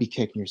 you got to be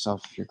kicking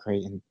yourself if you're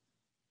Creighton.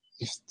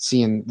 If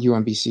seeing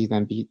UMBC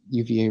then beat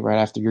UVA right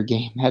after your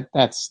game,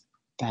 that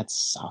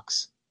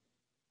sucks.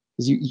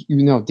 Because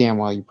you know damn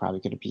well you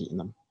probably could have beaten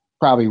them.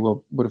 Probably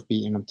would have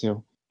beaten them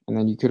too. And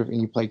then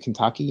you played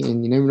Kentucky,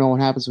 and you never know what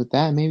happens with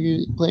that. Maybe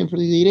you're playing for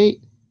the Elite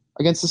Eight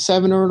against a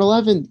 7 or an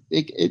 11.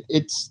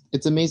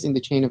 It's amazing the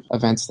chain of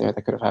events there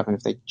that could have happened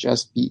if they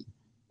just beat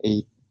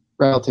a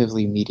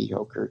relatively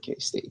mediocre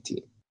K-State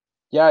team.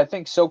 Yeah, I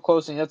think so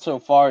close and yet so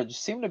far. It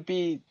just seemed to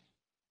be,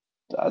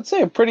 I'd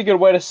say, a pretty good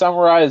way to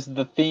summarize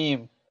the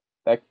theme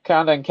that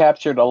kind of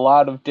captured a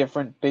lot of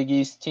different Big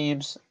East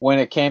teams when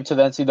it came to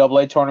the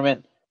NCAA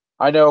tournament.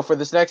 I know for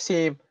this next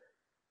team,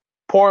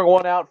 pouring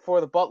one out for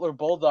the Butler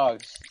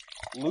Bulldogs,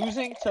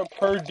 losing to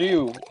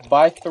Purdue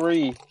by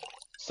 3,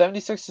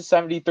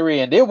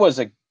 76-73, and it was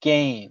a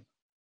game.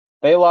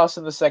 They lost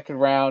in the second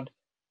round,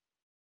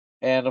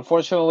 and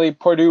unfortunately,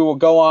 Purdue will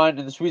go on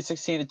in the Sweet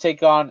 16 to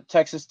take on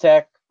Texas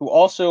Tech, who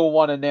also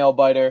won a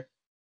nail-biter.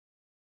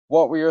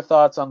 What were your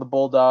thoughts on the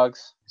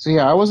Bulldogs? So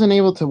yeah, I wasn't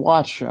able to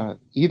watch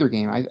either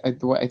game.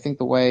 I think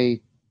the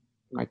way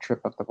my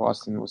trip up to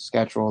Boston was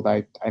scheduled,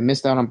 I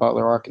missed out on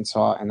Butler,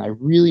 Arkansas, and I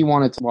really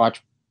wanted to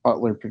watch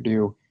Butler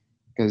Purdue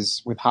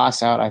because with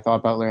Haas out, I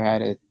thought Butler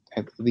had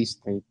at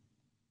least a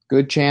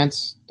good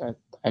chance.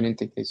 I didn't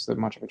think they stood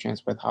much of a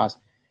chance with Haas,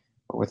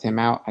 but with him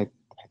out, I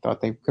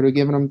thought they could have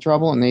given him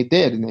trouble, and they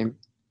did, and they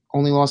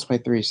only lost by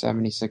 3,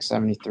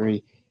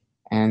 76-73.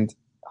 And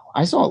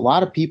I saw a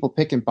lot of people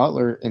picking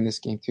Butler in this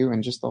game too,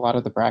 and just a lot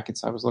of the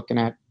brackets I was looking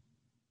at,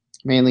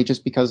 mainly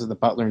just because of the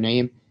Butler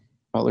name.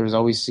 Butler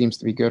always seems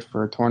to be good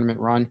for a tournament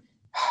run.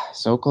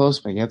 So close,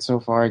 but yet so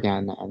far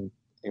again. And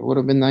it would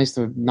have been nice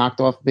to have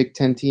knocked off a Big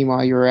Ten team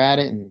while you were at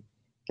it and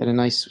get a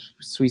nice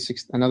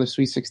another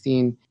Sweet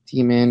 16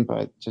 team in,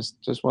 but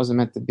just wasn't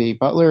meant to be.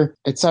 Butler,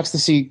 it sucks to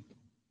see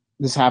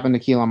this happen to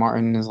Keelan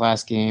Martin in his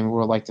last game. We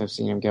would like to have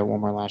seen him get one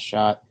more last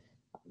shot,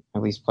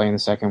 at least play in the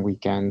second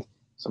weekend.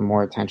 some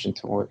more attention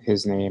to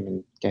his name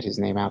and get his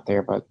name out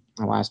there. But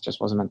alas, just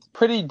wasn't meant to.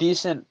 Pretty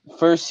decent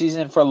first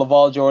season for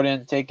Laval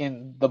Jordan,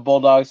 taking the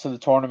Bulldogs to the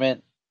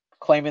tournament,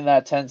 claiming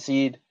that 10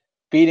 seed,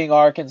 beating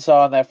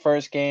Arkansas in that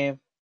first game,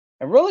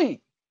 and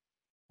really,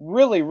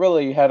 really,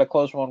 really had a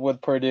close one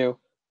with Purdue.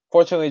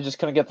 Fortunately, just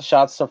couldn't get the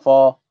shots to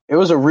fall. It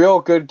was a real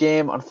good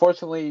game.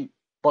 Unfortunately,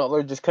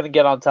 Butler just couldn't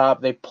get on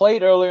top. They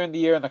played earlier in the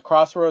year in the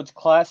Crossroads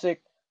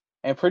Classic,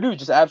 and Purdue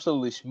just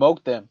absolutely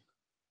smoked them.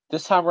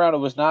 This time around, it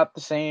was not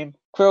the same.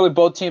 Clearly,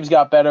 both teams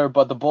got better,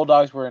 but the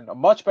Bulldogs were in a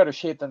much better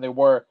shape than they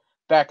were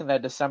back in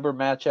that December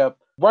matchup.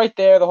 Right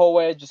there the whole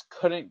way, just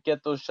couldn't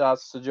get those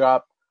shots to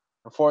drop.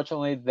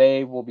 Unfortunately,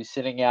 they will be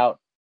sitting out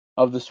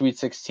of the Sweet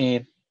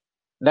 16.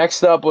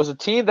 Next up was a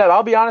team that,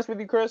 I'll be honest with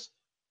you, Chris,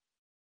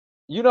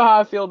 you know how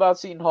I feel about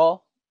Seton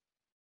Hall.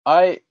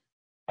 I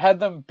had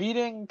them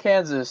beating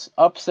Kansas,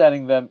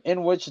 upsetting them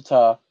in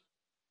Wichita,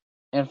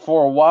 and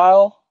for a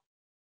while,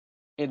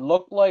 it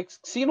looked like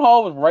Seton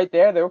Hall was right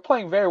there. They were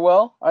playing very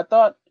well, I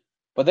thought,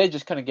 but they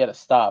just couldn't get a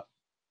stop.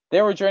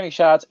 They were draining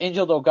shots.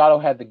 Angel Delgado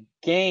had the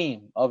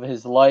game of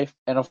his life,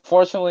 and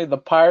unfortunately, the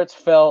Pirates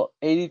fell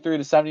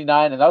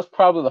 83-79, and that was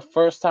probably the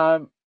first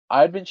time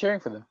I'd been cheering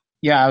for them.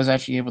 Yeah, I was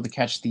actually able to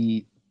catch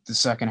the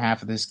second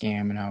half of this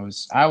game, and I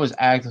was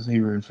actively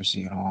rooting for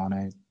Seton Hall, and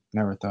I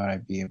never thought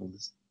I'd be able to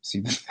see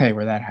the day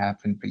where that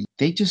happened. But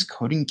they just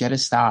couldn't get a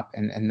stop,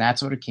 and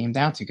that's what it came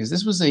down to, because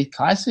this was a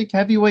classic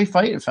heavyweight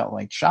fight, it felt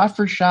like. Shot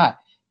for shot,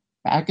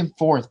 back and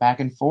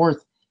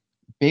forth.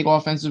 Big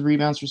offensive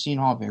rebounds for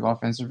Seton Hall, big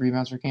offensive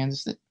rebounds for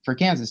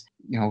Kansas.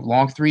 You know,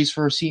 long threes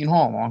for Seton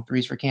Hall, long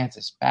threes for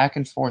Kansas. Back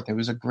and forth. It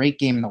was a great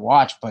game to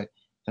watch, but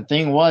the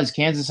thing was,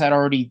 Kansas had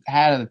already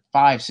had a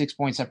 5-6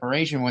 point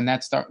separation when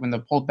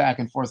the pulled back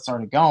and forth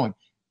started going.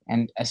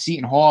 And at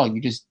Seton Hall,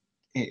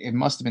 it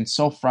must have been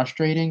so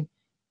frustrating,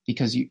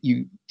 because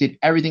you did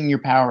everything in your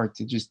power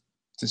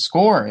to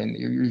score, and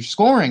you're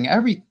scoring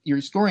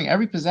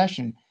every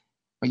possession,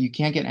 but you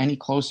can't get any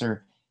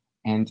closer.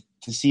 And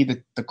to see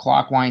the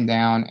clock wind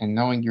down and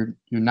knowing you're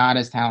not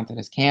as talented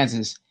as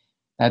Kansas,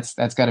 that's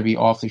got to be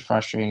awfully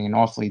frustrating and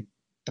awfully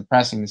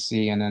depressing to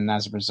see. And then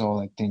as a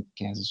result, I think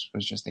Kansas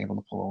was just able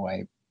to pull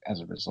away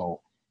as a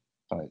result.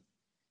 But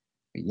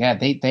yeah,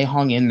 they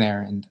hung in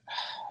there, and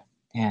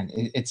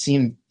it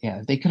seemed,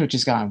 yeah, they could have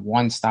just gotten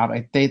one stop.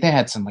 They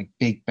had some like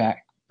big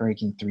back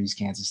breaking threes,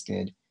 Kansas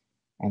did,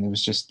 and it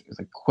was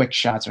like quick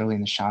shots early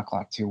in the shot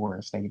clock too, where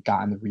if they had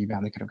gotten the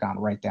rebound, they could have gone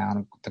right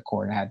down the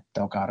court and had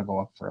Delgado go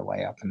up for a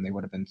layup, and they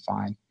would have been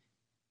fine.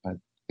 But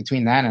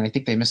between that, and I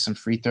think they missed some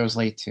free throws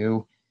late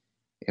too,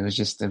 it was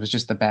just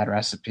a bad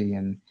recipe.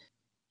 And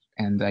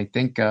I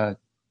think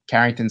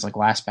Carrington's like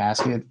last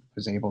basket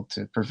was able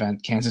to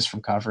prevent Kansas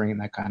from covering, and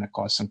that kind of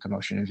caused some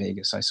commotion in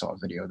Vegas. I saw a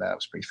video of that. It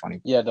was pretty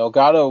funny. Yeah,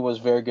 Delgado was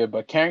very good,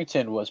 but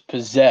Carrington was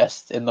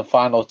possessed in the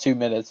final 2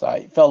 minutes.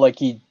 I felt like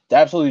he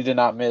absolutely did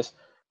not miss.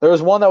 There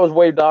was one that was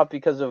waved off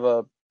because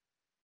of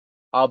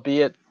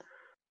albeit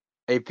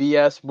a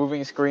BS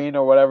moving screen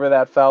or whatever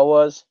that foul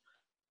was.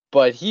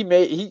 But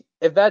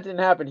if that didn't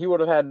happen, he would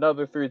have had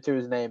another 3 to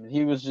his name.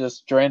 He was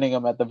just draining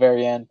them at the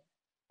very end.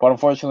 But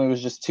unfortunately, it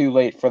was just too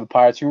late for the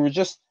Pirates, who were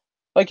just,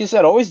 like you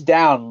said, always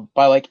down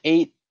by like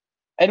 8,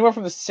 anywhere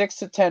from the 6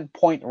 to 10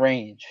 point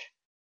range.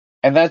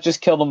 And that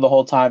just killed them the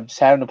whole time, just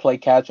having to play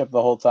catch up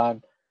the whole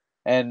time.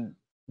 And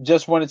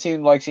just when a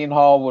team like Seton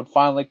Hall would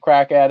finally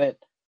crack at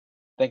it,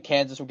 then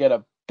Kansas would get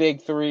a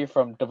big 3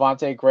 from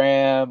Devontae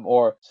Graham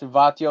or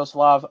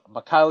Svyatoslav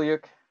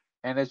Mikhailiuk,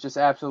 and it just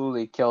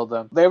absolutely killed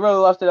them. They really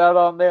left it out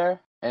on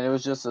there, and it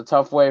was just a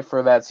tough way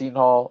for that Seton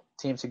Hall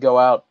team to go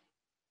out.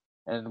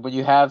 And when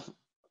you have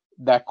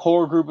that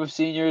core group of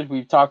seniors,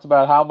 we've talked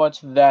about how much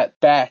that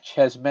batch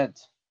has meant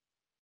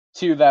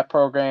to that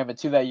program and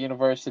to that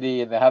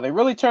university, and how they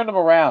really turned them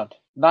around.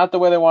 Not the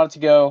way they wanted to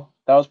go.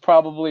 That was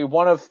probably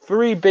one of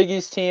 3 Big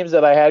East teams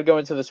that I had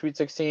going to the Sweet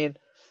 16.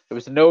 It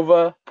was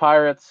Nova,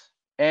 Pirates,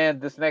 and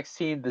this next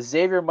team, the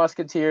Xavier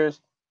Musketeers.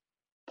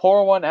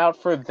 Pour one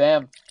out for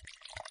them.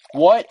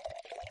 What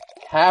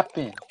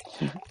happened?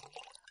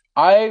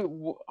 I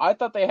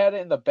thought they had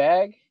it in the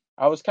bag.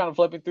 I was kind of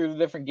flipping through the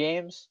different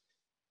games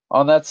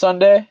on that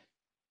Sunday.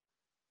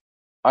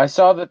 I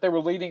saw that they were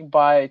leading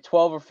by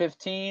 12 or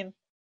 15,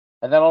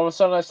 and then all of a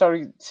sudden I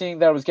started seeing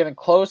that it was getting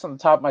close on the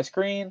top of my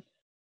screen.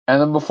 And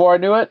then before I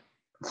knew it,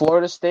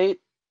 Florida State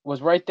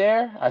was right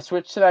there. I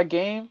switched to that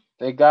game.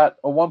 They got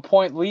a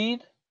 1-point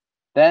lead.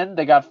 Then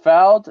they got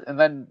fouled and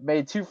then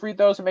made 2 free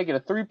throws to make it a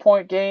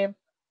 3-point game.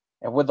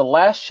 And with the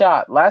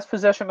last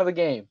possession of the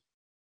game,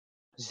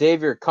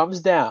 Xavier comes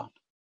down,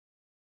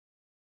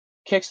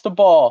 kicks the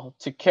ball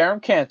to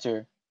Kerem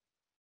Kanter.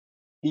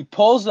 He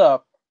pulls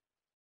up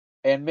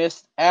and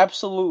missed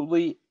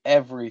absolutely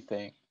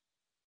everything.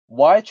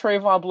 Why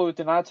Trayvon Blewett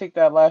did not take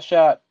that last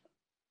shot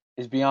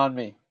is beyond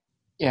me.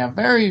 Yeah,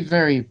 very,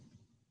 very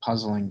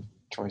puzzling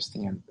choice to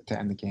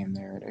end the game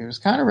there. It was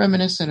kind of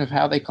reminiscent of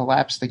how they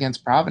collapsed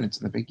against Providence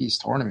in the Big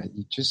East tournament.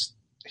 It just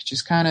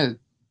kind of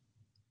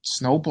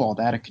snowballed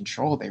out of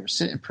control. They were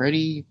sitting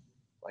pretty,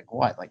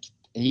 like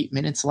 8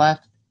 minutes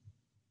left,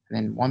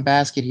 And then one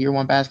basket here,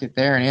 one basket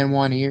there, and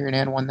one here,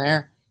 and one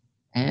there.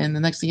 And the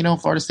next thing you know,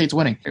 Florida State's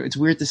winning. It's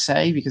weird to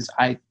say because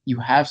you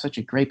have such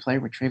a great player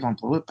with Trayvon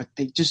Blewett, but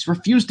they just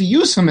refused to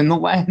use him in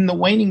the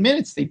waning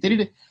minutes. They did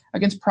it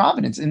against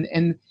Providence.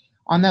 And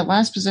on that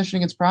last possession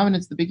against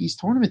Providence, the Big East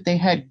tournament, they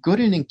had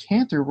Gooden and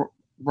Cantor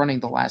running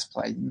the last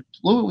play.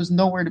 Blewett was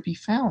nowhere to be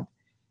found.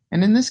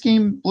 And in this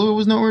game, Blewett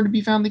was nowhere to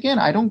be found again.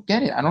 I don't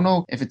get it. I don't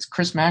know if it's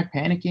Chris Mack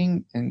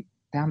panicking and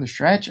down the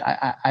stretch.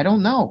 I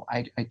don't know.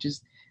 I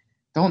just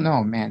don't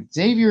know, man.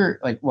 Xavier,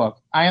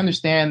 look, I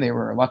understand they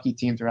were a lucky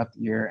team throughout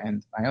the year,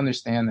 and I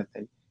understand that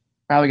they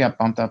probably got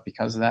bumped up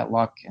because of that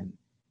luck.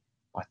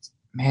 But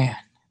man,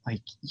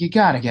 you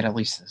got to get at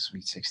least to the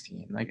Sweet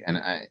 16.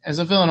 As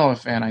a Villanova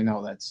fan, I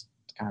know that's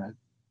kind of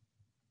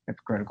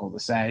hypocritical to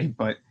say,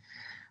 but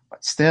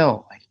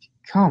still,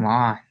 come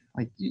on,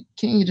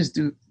 can't you just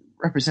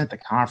represent the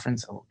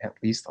conference at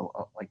least a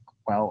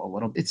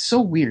little? It's so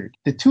weird.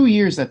 The 2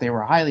 years that they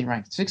were highly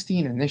ranked,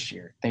 16 and this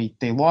year, they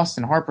lost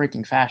in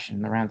heartbreaking fashion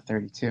in the round of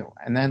 32.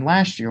 And then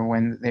last year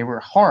when they were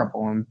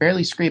horrible and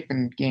barely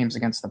scraping wins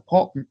against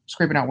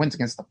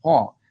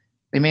DePaul,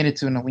 they made it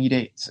to an Elite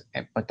Eight,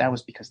 but that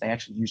was because they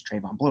actually used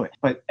Trayvon Blewett.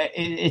 But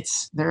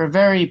they're a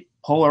very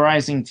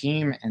polarizing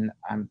team, and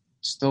I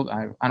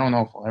don't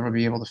know if we'll ever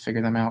be able to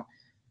figure them out.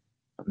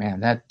 But man,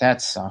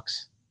 that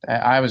sucks.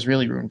 I was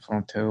really rooting for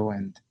them too,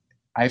 and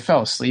I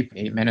fell asleep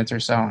 8 minutes or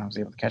so, and I was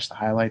able to catch the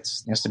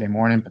highlights yesterday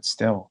morning. But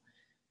still,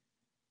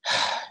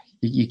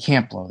 you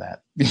can't blow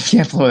that. You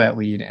can't blow that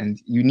lead,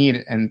 and you need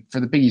it. And for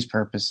the Big East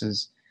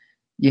purposes,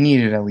 you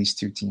needed at least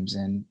two teams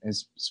in,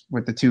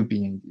 with the two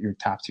being your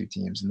top two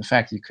teams. And the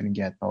fact that you couldn't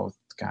get both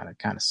kind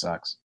of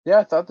sucks. Yeah,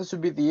 I thought this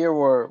would be the year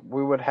where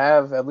we would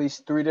have at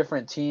least three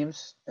different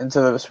teams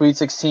into the Sweet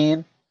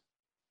 16.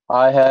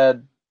 I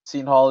had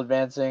Seton Hall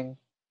advancing,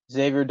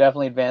 Xavier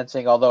definitely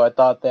advancing, although I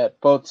thought that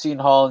both Seton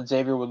Hall and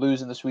Xavier would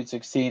lose in the Sweet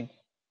 16.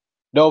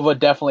 Nova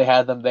definitely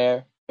had them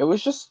there. It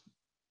was just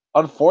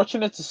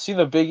unfortunate to see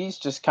the Big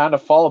East just kind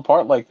of fall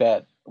apart like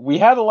that. We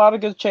had a lot of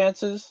good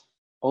chances,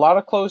 a lot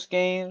of close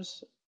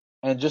games,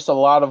 and just a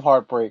lot of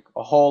heartbreak,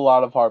 a whole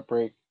lot of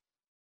heartbreak.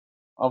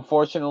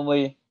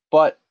 Unfortunately,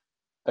 but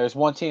there's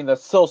one team that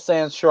still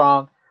stands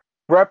strong,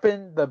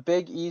 repping the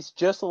Big East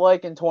just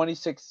like in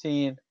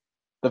 2016,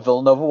 the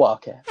Villanova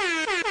Wildcats.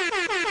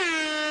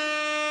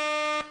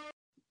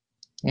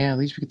 Yeah, at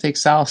least we could take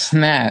solace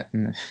in that.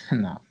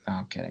 No,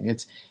 I'm kidding.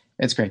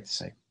 It's great to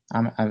see.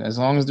 As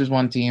long as there's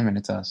one team and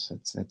it's us,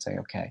 it's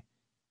okay.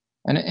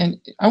 And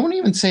I wouldn't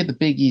even say the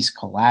Big East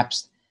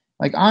collapsed.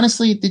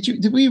 Honestly,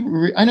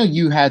 I know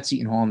you had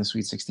Seton Hall in the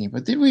Sweet 16,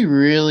 but did we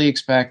really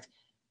expect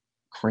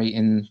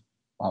Creighton,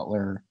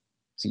 Butler,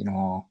 Seton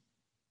Hall,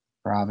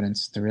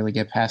 Providence to really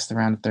get past the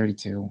round of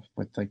 32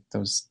 with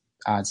those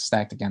odds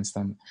stacked against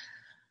them?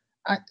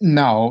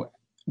 No.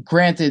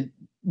 Granted,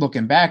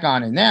 looking back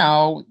on it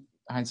now,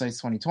 hindsight's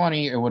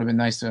 2020. It would have been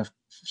nice to have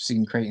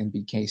seen Creighton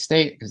beat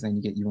K-State because then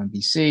you get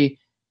UMBC,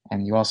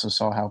 and you also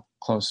saw how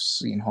close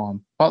Seton Hall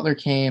and Butler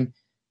came,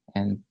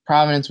 and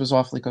Providence was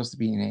awfully close to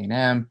beating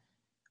A&M.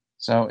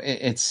 So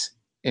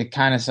it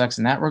kind of sucks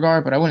in that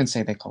regard, but I wouldn't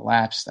say they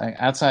collapsed.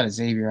 Outside of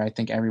Xavier, I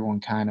think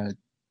everyone kind of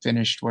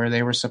finished where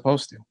they were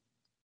supposed to.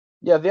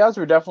 Yeah, the odds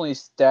were definitely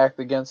stacked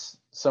against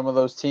some of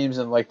those teams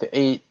in the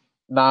 8,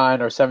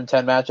 9, or 7-10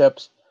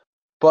 matchups.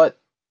 But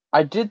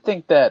I did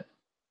think that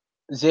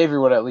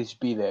Xavier would at least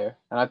be there,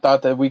 and I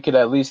thought that we could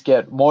at least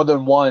get more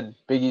than one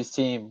Big East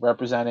team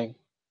representing.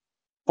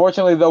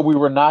 Fortunately, though, we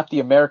were not the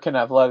American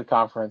Athletic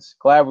Conference.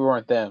 Glad we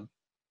weren't them.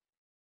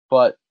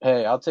 But,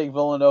 hey, I'll take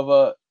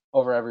Villanova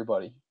over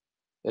everybody.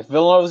 If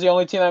Villanova's the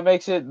only team that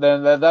makes it,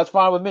 then that's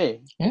fine with me.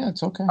 Yeah,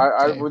 it's okay.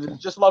 I would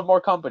just love more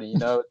company,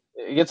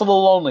 It gets a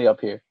little lonely up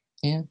here.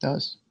 Yeah, it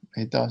does.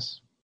 It does.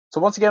 So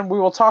once again, we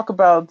will talk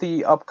about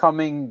the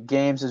upcoming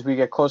games as we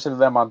get closer to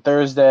them on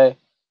Thursday.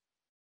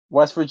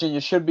 West Virginia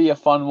should be a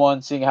fun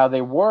one, seeing how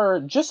they were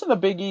just in the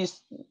Big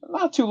East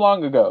not too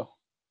long ago.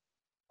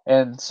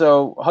 And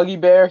so Huggy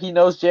Bear, he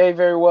knows Jay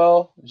very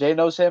well. Jay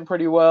knows him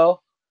pretty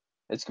well.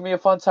 It's going to be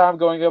a fun time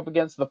going up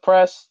against the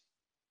press.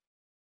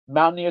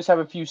 Mountaineers have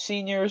a few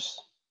seniors.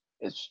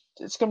 It's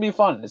going to be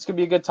fun. It's going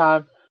to be a good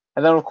time.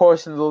 And then, of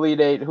course, in the Elite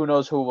Eight, who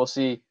knows who we'll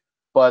see.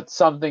 But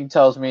something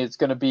tells me it's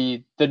going to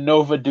be the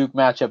Nova-Duke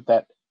matchup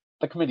that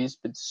the committee's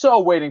been so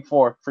waiting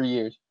for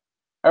years,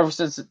 ever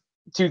since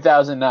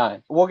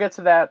 2009. We'll get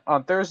to that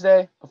on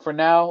Thursday. But for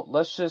now,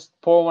 let's just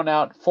pour one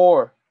out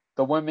for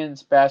the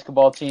women's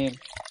basketball team.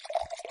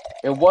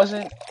 It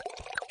wasn't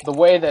the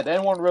way that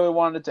anyone really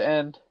wanted it to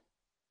end.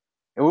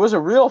 It was a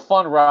real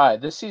fun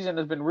ride. This season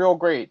has been real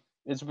great.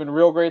 It's been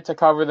real great to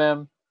cover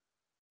them,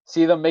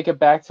 see them make it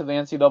back to the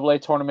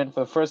NCAA tournament for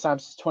the first time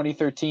since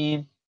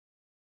 2013,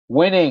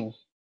 winning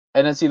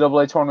an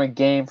NCAA tournament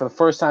game for the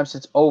first time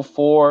since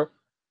 2004.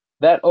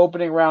 That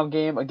opening round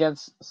game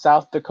against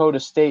South Dakota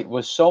State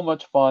was so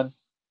much fun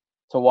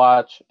to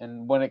watch.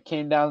 And when it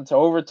came down to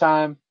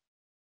overtime,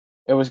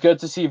 it was good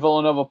to see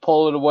Villanova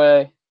pull it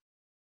away,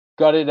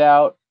 gut it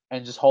out,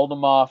 and just hold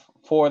them off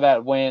for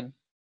that win.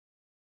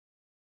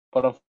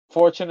 But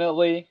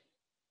unfortunately,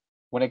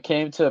 when it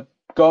came to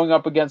going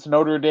up against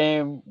Notre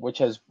Dame, which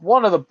has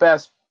one of the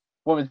best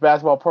women's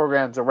basketball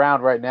programs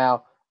around right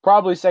now,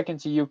 probably second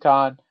to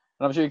UConn. And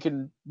I'm sure you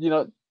can,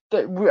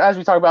 as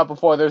we talked about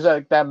before, there's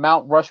that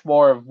Mount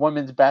Rushmore of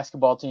women's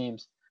basketball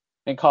teams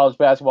in college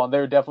basketball, and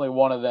they're definitely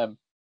one of them.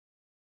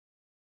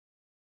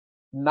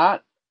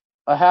 Not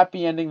a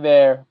happy ending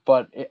there,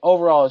 but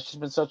overall, it's just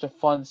been such a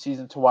fun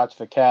season to watch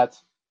for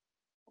Cats.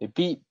 They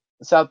beat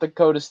South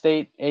Dakota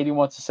State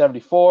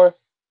 81-74,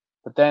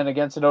 but then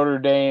against Notre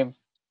Dame,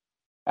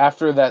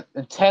 after that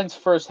intense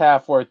first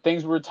half where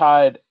things were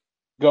tied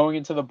going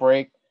into the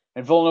break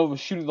and Villanova was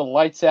shooting the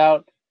lights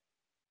out,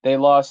 they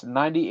lost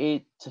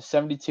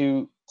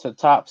 98-72 to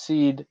top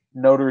seed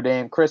Notre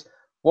Dame. Chris,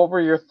 what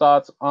were your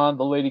thoughts on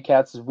the Lady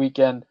Cats this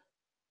weekend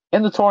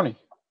in the tourney?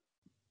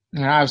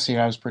 And obviously,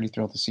 I was pretty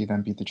thrilled to see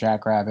them beat the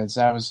Jackrabbits.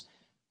 It was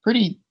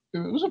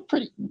a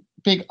pretty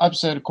big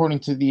upset according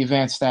to the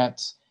advanced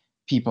stats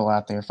people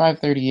out there.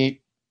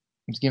 538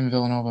 was giving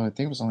Villanova, I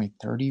think it was only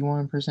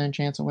 31%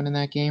 chance of winning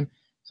that game.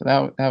 So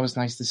that was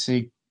nice to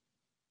see.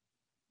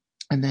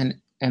 And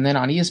then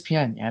on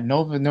ESPN, yeah,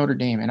 Nova Notre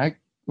Dame. And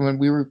when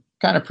we were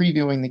kind of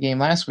previewing the game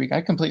last week,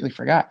 I completely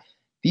forgot.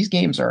 These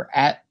games are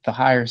at the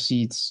higher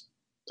seeds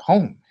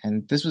home,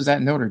 and this was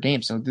at Notre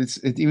Dame. So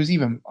it was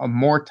even a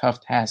more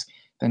tough task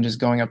than just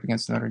going up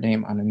against Notre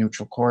Dame on a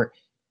neutral court.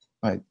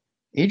 But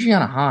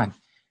Adriana Hahn,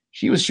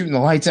 she was shooting the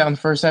lights out in the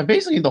first half.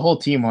 Basically, the whole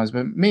team was,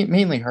 but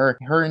mainly her.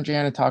 Her and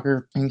Jana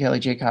Tucker and Kelly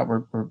Jacob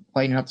were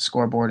lighting up the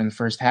scoreboard in the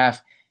first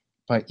half.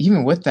 But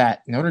even with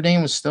that, Notre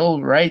Dame was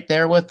still right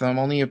there with them,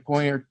 only a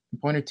point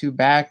or two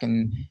back,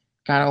 and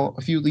kind of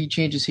a few lead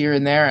changes here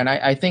and there. And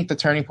I think the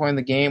turning point in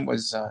the game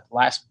was the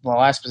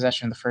last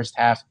possession of the first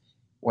half,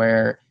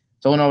 where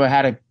Villanova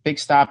had a big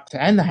stop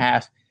to end the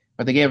half,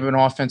 but they gave an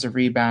offensive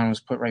rebound and was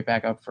put right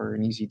back up for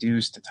an easy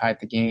deuce to tie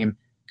the game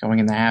going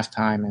into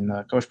halftime. And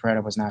Coach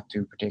Peretta was not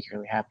too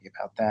particularly happy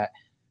about that.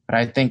 But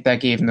I think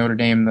that gave Notre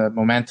Dame the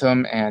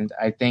momentum. And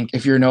I think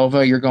if you're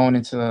Nova, you're going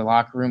into the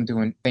locker room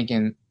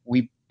thinking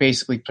we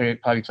basically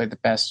probably played the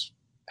best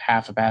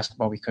half of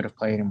basketball we could have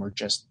played, and we're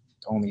just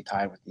only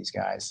tied with these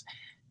guys.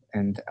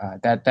 And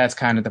that's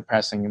kind of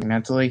depressing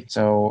mentally.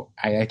 So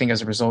I think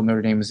as a result,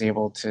 Notre Dame was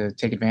able to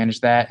take advantage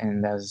of that,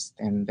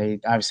 and they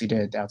obviously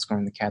did,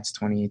 outscoring the Cats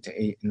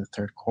 28-8 in the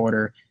third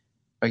quarter.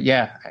 But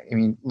yeah, I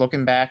mean,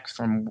 looking back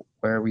from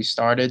where we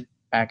started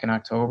back in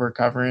October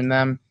covering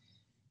them,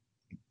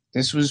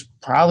 this was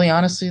probably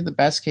honestly the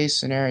best case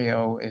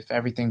scenario if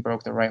everything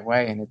broke the right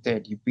way, and it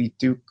did. You beat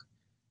Duke.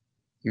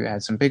 You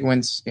had some big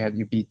wins.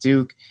 You beat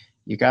Duke.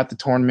 You got the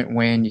tournament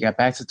win. You got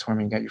back to the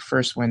tournament. You got your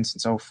first win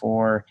since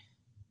 2004.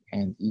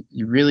 And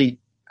you really,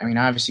 I mean,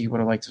 obviously you would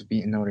have liked to have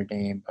beaten Notre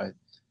Dame, but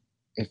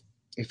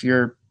if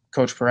you're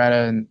Coach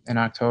Peretta in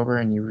October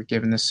and you were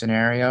given this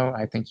scenario,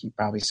 I think he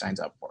probably signs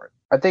up for it.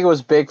 I think it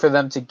was big for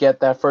them to get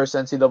that first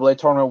NCAA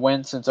tournament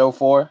win since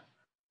 2004.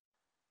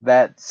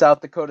 That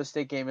South Dakota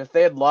State game, if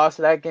they had lost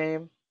that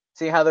game,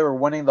 seeing how they were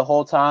winning the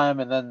whole time,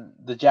 and then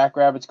the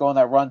Jackrabbits going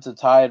that run to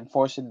tie and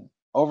forcing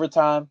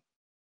overtime,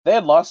 if they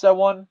had lost that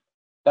one,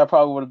 that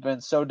probably would have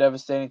been so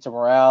devastating to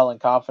morale and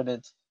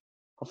confidence.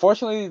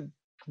 Unfortunately,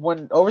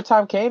 when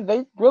overtime came,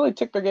 they really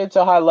took their game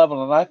to a high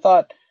level, and I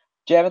thought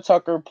Janet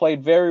Tucker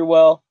played very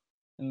well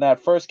in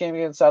that first game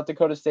against South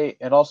Dakota State,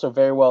 and also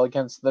very well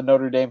against the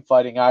Notre Dame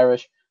Fighting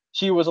Irish.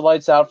 She was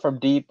lights out from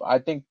deep. I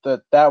think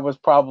that was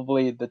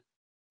probably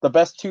the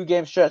best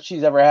 2-game stretch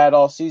she's ever had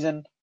all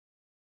season,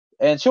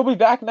 and she'll be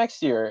back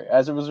next year.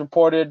 As it was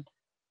reported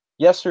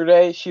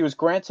yesterday, she was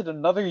granted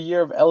another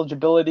year of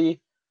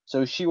eligibility,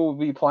 so she will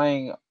be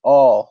playing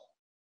all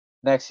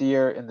next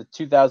year in the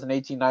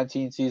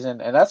 2018-19 season,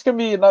 and that's going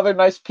to be another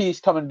nice piece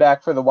coming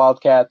back for the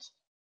Wildcats.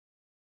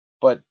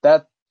 But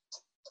that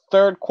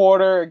third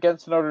quarter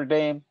against Notre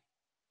Dame,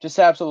 just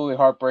absolutely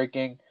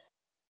heartbreaking.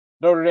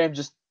 Notre Dame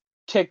just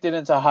kicked it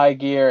into high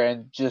gear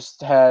and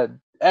just had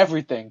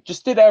everything,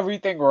 just did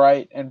everything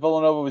right, and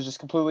Villanova was just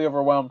completely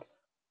overwhelmed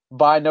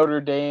by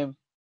Notre Dame.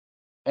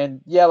 And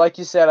yeah, like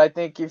you said, I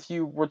think if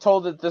you were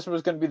told that this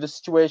was going to be the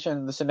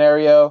situation, the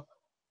scenario,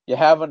 you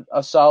have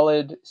a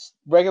solid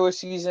regular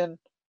season,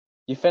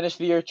 you finish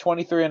the year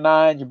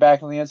 23-9, you're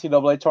back in the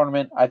NCAA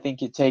tournament, I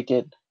think you take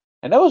it.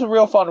 And that was a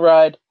real fun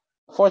ride.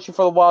 Fortunately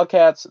for the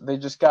Wildcats, they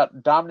just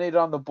got dominated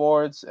on the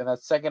boards, and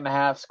that second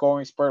half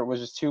scoring spurt was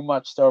just too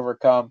much to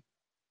overcome.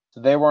 So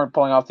they weren't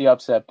pulling off the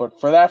upset. But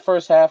for that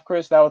first half,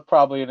 Chris, that was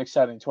probably an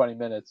exciting 20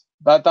 minutes.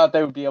 But I thought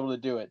they would be able to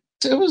do it.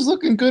 It was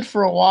looking good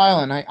for a while,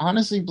 and I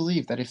honestly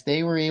believe that if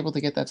they were able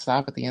to get that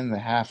stop at the end of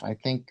the half, I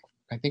think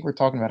we're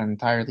talking about an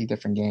entirely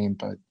different game.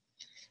 But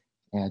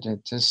yeah,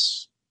 it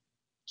just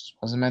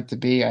wasn't meant to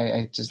be.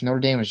 I just Notre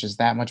Dame was just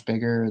that much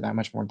bigger, that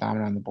much more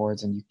dominant on the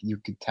boards, and you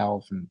could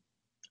tell from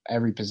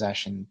every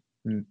possession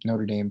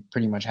Notre Dame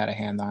pretty much had a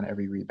hand on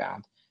every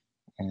rebound,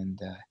 and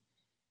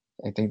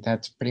I think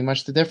that's pretty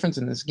much the difference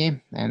in this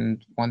game.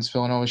 And once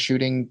Villanova's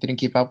shooting didn't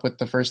keep up with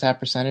the first half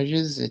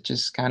percentages, it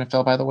just kind of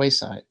fell by the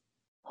wayside.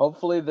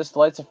 Hopefully this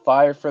lights a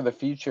fire for the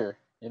future.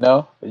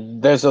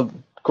 There's a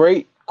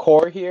great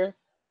core here,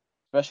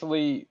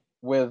 especially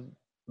with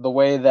the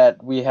way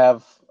that we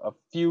have a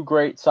few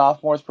great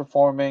sophomores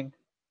performing,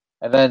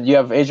 and then you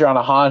have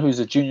Adriana Hahn, who's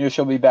a junior.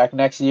 She'll be back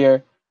next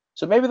year.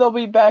 So maybe they'll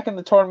be back in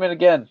the tournament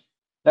again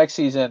next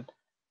season.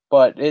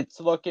 But it's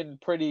looking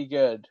pretty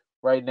good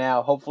right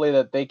now. Hopefully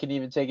that they can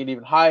even take it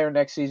even higher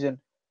next season.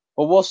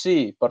 But we'll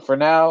see. But for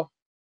now,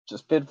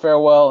 just bid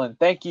farewell and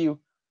thank you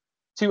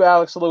to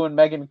Alex Lewin,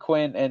 Megan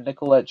Quinn, and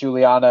Nicolette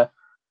Juliana,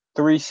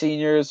 3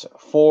 seniors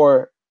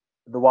for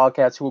the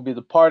Wildcats who will be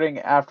departing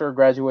after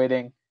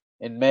graduating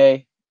in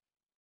May.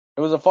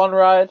 It was a fun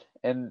ride,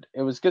 and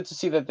it was good to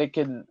see that they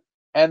can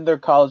end their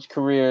college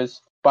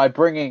careers by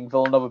bringing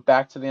Villanova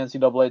back to the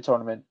NCAA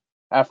tournament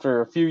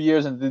after a few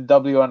years in the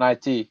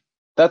WNIT.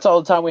 That's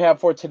all the time we have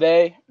for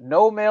today.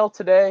 No mail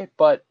today,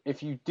 but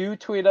if you do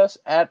tweet us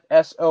at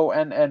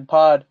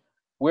SONNPod,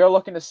 we are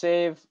looking to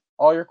save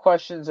all your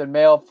questions and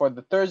mail for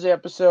the Thursday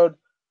episode,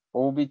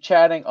 where we'll be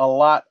chatting a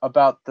lot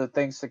about the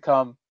things to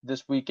come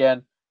this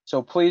weekend.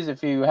 So please,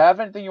 if you have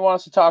anything you want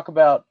us to talk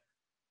about,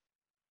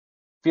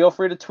 feel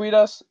free to tweet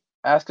us,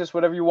 ask us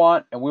whatever you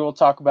want, and we will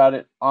talk about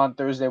it on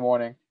Thursday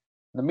morning.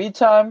 In the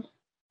meantime,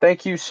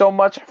 thank you so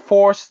much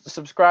for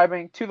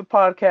subscribing to the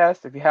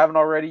podcast. If you haven't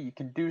already, you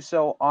can do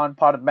so on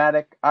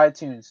Podomatic,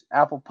 iTunes,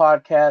 Apple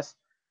Podcasts,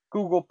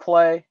 Google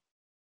Play.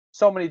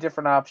 So many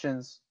different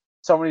options,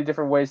 so many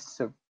different ways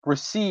to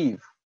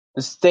receive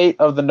the State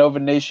of the Nova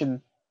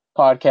Nation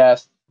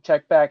podcast.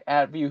 Check back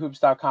at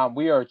viewhoops.com.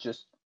 We are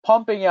just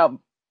pumping out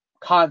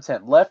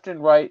content left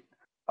and right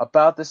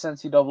about this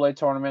NCAA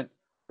tournament.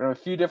 We have a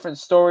few different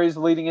stories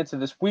leading into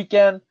this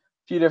weekend, a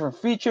few different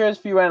features,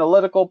 a few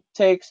analytical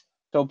takes.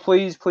 So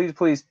please, please,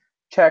 please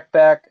check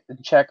back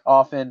and check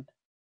often.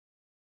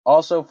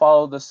 Also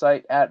follow the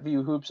site at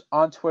viewhoops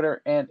on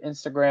Twitter and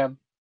Instagram.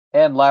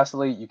 And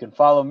lastly, you can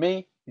follow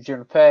me, Eugene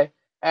Rapay,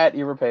 at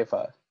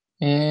eRapay5.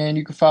 And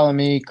you can follow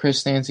me,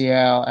 Chris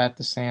Stanzial, at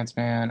the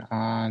Sandsman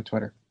on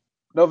Twitter.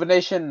 Nova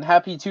Nation,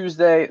 happy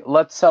Tuesday.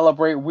 Let's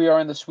celebrate. We are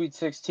in the Sweet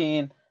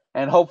 16.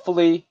 And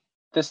hopefully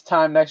this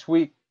time next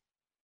week,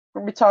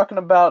 we're going to be talking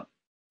about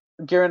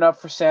gearing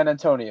up for San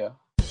Antonio.